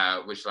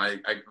 which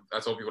like I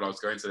told people I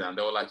was going to that, and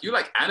they were like, "You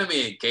like anime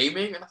and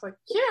gaming?" And I was like,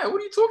 "Yeah,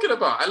 what are you talking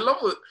about? I love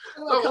it.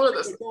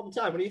 All the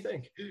time. What do you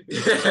think?"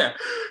 Yeah.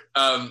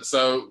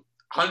 So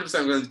 100%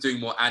 I'm going to be doing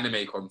more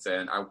anime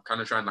content. I'm kind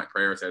of trying to like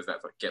prioritize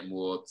that, like get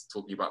more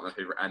talking about my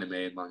favorite anime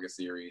and manga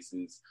series.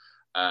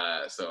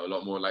 So a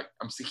lot more like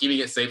I'm keeping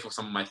it safe with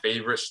some of my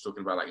favorites,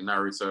 talking about like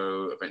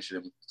Naruto.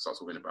 Eventually, I'm start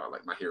talking about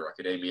like My Hero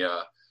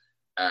Academia.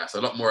 So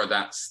a lot more of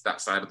that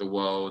side of the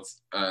world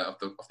of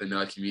the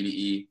nerd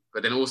community.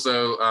 But then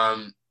also,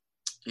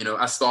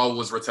 as Star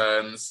Wars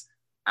returns,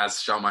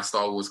 as show my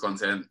Star Wars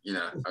content,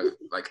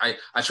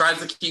 I tried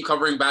to keep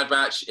covering Bad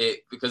Batch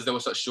because there were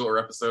such shorter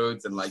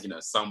episodes and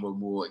some were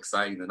more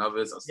exciting than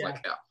others. I was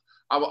like, yeah,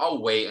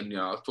 I'll wait and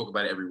I'll talk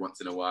about it every once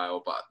in a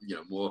while, but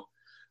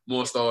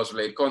more Star Wars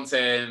related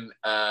content.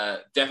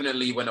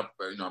 Definitely when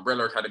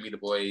Umbrella Academy, The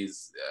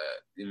Boys,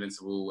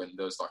 Invincible, when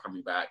those start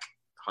coming back,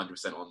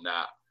 100% on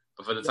that.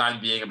 But for the time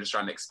being, I'm just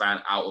trying to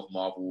expand out of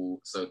Marvel.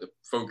 So the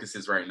focus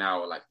is right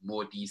now like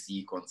more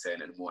DC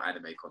content and more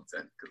anime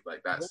content because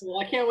like that's.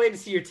 Well, I can't wait to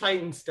see your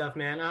Titans stuff,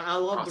 man. I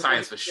love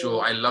Titans for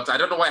sure. I loved. I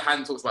don't know why I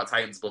hadn't talked about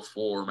Titans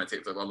before on my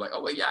TikTok. I'm like,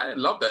 oh wait, yeah, I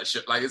love that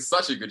shit. Like it's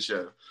such a good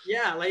show.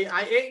 Yeah, like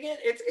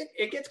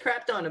it gets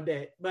crapped on a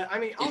bit, but I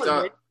mean,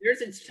 there's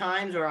its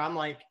times where I'm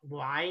like,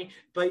 why?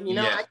 But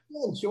I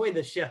still enjoy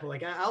the show.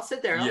 Like I'll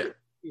sit there. And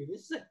dude,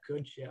 this is a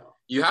good show.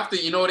 You have to,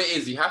 you know what it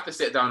is? You have to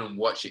sit down and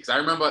watch it. Because I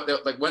remember,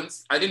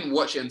 once I didn't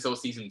watch it until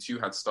season 2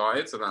 had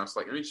started. So then I was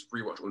like, let me just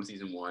rewatch all of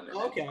season 1 and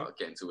then I'll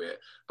get into it.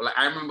 But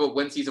I remember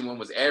when season 1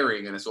 was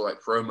airing and I saw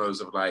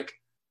promos of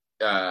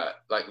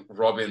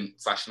Robin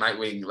 /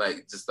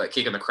 Nightwing just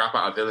kicking the crap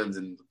out of villains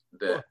in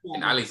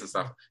alleys and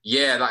stuff.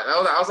 Yeah,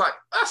 I was like,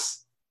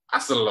 that's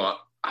a lot.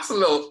 That's a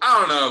little. I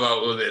don't know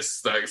about all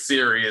this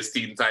serious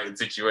Teen Titan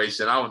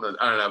situation. I don't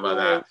know about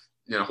that.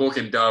 Hawk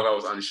and Dove, I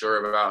was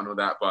unsure about and all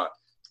that. But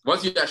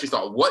once you actually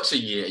start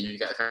watching it and you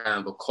get kind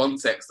of the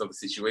context of the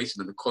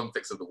situation and the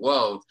context of the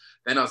world,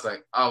 then I was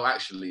like, oh,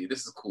 actually,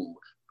 this is cool.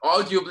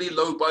 Arguably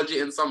low budget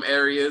in some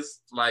areas,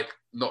 like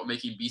not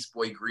making Beast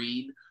Boy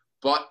green.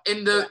 But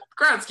in the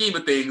grand scheme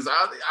of things,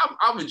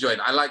 I'm enjoying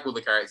it. I like all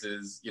the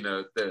characters.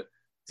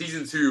 The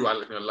season 2, I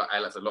liked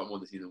a lot more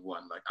than season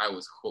 1. Like I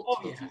was hooked. Oh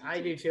yeah, I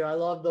do too. I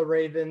love the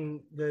Raven,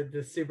 the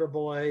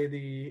Superboy,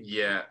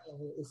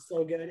 it's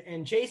so good.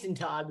 And Jason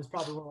Todd was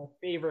probably one of my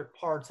favorite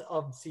parts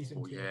of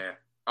season 2. Yeah.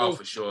 Oh,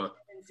 for sure.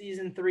 And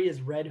season 3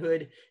 is Red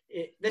Hood.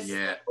 This is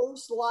the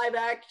first live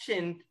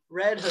action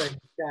Red Hood,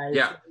 guys.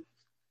 Yeah.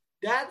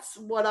 That's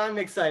what I'm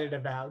excited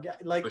about.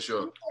 Like, for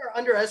sure. People are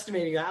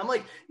underestimating that. I'm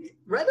like,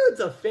 Red Hood's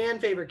a fan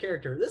favorite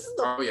character. This is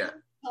the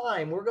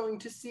time we're going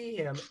to see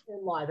him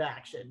in live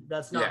action.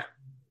 That's not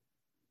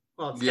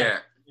well, it's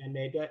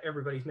man-made.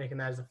 Everybody's making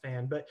that as a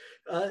fan, but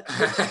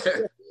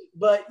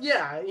but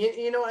yeah,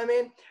 you know what I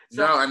mean.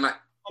 So, no, I'm like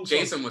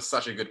Jason was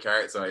such a good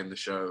character in the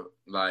show.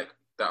 Like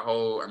that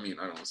whole. I mean,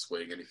 I don't want to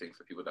spoil anything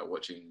for people that are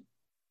watching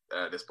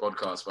this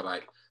podcast,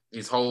 but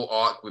his whole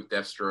arc with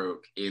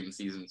Deathstroke in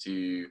season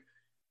 2.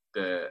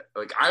 I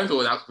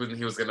thought that's when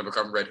he was going to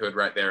become Red Hood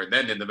right there and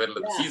then in the middle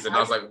of the season. I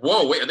was like,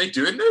 whoa, wait, are they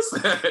doing this?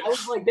 I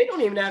was like, they don't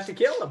even have to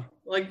kill him.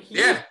 Like,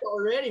 he's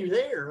already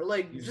there.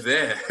 Like, he's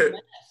there.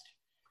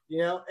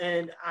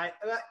 And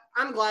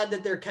I'm glad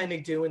that they're kind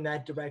of doing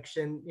that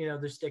direction. You know,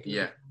 they're sticking.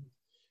 Yeah.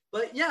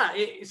 But yeah,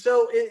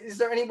 so is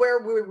there anywhere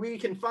where we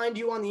can find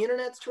you on the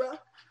internet, Terrell?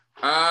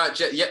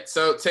 Yeah,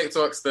 so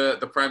TikTok's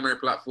the primary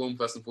platform,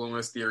 first and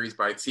foremost, Theories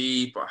by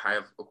T, but I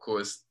have, of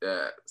course,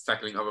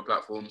 tackling other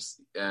platforms,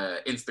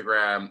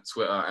 Instagram,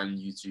 Twitter, and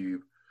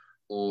YouTube,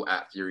 all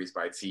at Theories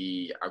by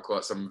T. I've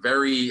got some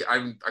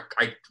I'm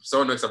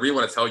so nervous. I really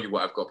want to tell you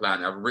what I've got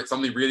planned. I've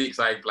something really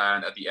exciting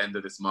planned at the end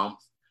of this month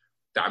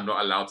that I'm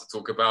not allowed to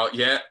talk about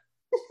yet.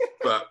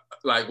 But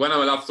like when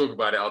I'm allowed to talk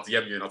about it, I'll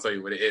DM you and I'll tell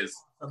you what it is.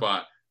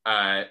 But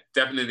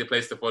definitely the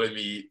place to follow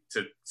me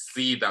to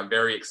see that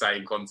very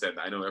exciting content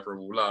that I know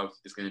everyone will love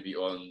is going to be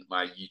on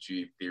my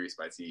YouTube, Theories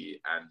by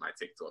T, and my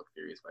TikTok,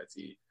 Theories by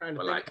T.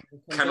 But like,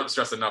 cannot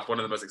stress enough, one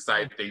of the most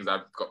exciting things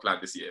I've got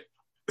planned this year.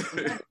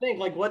 I think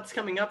like what's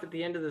coming up at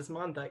the end of this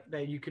month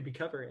that you could be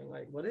covering?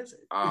 Like, what is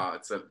it?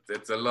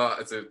 It's a lot.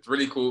 It's a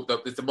really cool.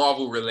 It's a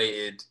Marvel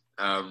related,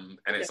 and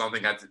it's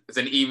something it's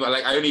an email.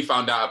 Like I only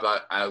found out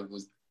about I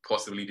was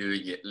possibly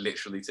doing it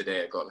literally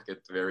today. I got like a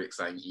very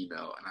exciting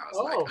email, and I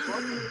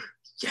was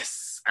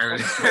yes.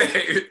 And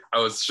I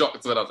was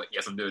shocked when I was like,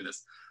 yes, I'm doing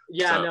this.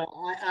 Yeah, so, no,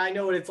 I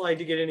know what it's like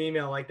to get an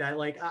email like that.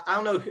 Like I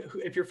don't know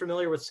if you're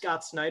familiar with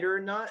Scott Snyder or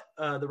not,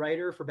 the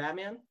writer for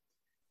Batman.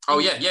 Oh,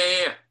 yeah.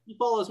 He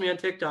follows me on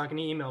TikTok and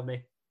he emailed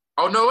me.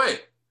 Oh, no way.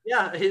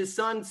 Yeah, his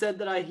son said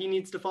that he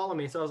needs to follow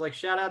me. So I was like,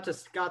 shout out to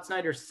Scott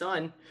Snyder's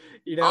son.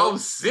 You know? Oh,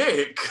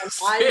 sick.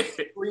 I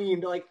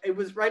screamed, like, it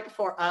was right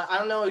before. I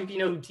don't know if you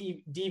know who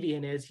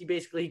Deviant is.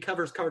 He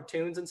covers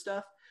cartoons and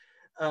stuff.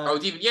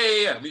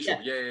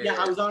 Deviant. Yeah.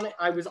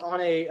 I was on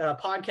a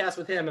podcast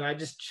with him, and I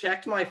just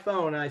checked my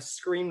phone, and I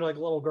screamed like a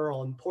little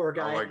girl, and poor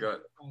guy. Oh my god!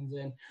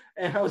 In,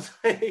 and I was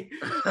like,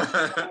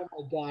 "Oh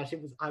my gosh!"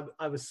 It was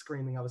I was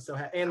screaming. I was so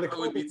happy. And the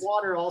Cold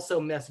Water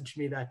also messaged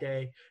me that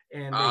day,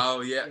 and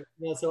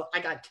so I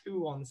got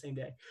two on the same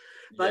day.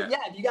 But yeah,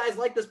 if you guys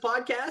like this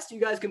podcast, you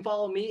guys can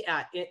follow me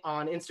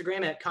on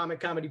Instagram at Comic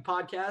Comedy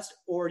Podcast,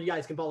 or you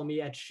guys can follow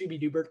me at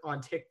Shooby on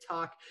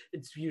TikTok.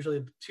 It's usually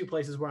the two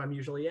places where I'm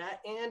usually at.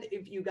 And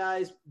if you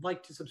guys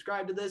like to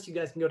subscribe to this, you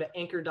guys can go to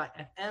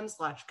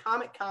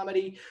anchor.fm/comic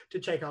comedy to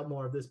check out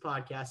more of this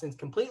podcast. And it's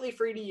completely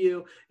free to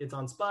you. It's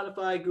on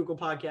Spotify, Google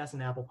Podcasts,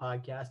 and Apple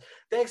Podcasts.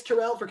 Thanks,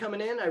 Terrell, for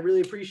coming in. I really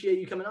appreciate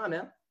you coming on,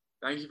 man.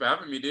 Thank you for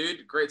having me,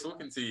 dude. Great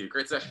talking to you.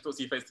 Great to actually talk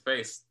to you face to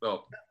face.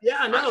 Well,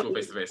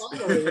 face to face.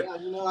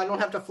 Yeah, I don't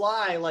have to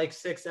fly like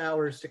 6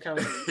 hours to come.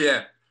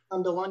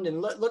 Come to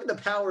London. Look at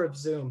the power of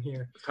Zoom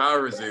here.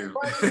 Power of Zoom.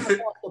 Across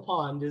the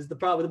pond is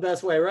probably the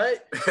best way, right?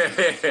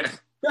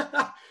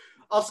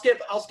 I'll skip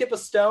a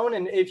stone,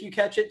 and if you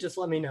catch it, just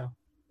let me know.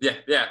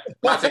 Yeah.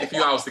 Might take a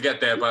few hours to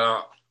get there,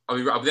 but I'll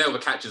be there with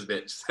a catcher's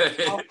bitch.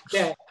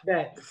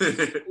 Bet.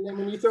 And then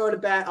when you throw it a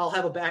bat, I'll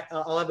have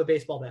a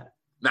baseball bat.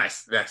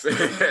 Nice.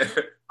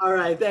 All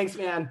right. Thanks,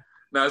 man.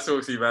 Nice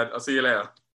talking to you, man. I'll see you later.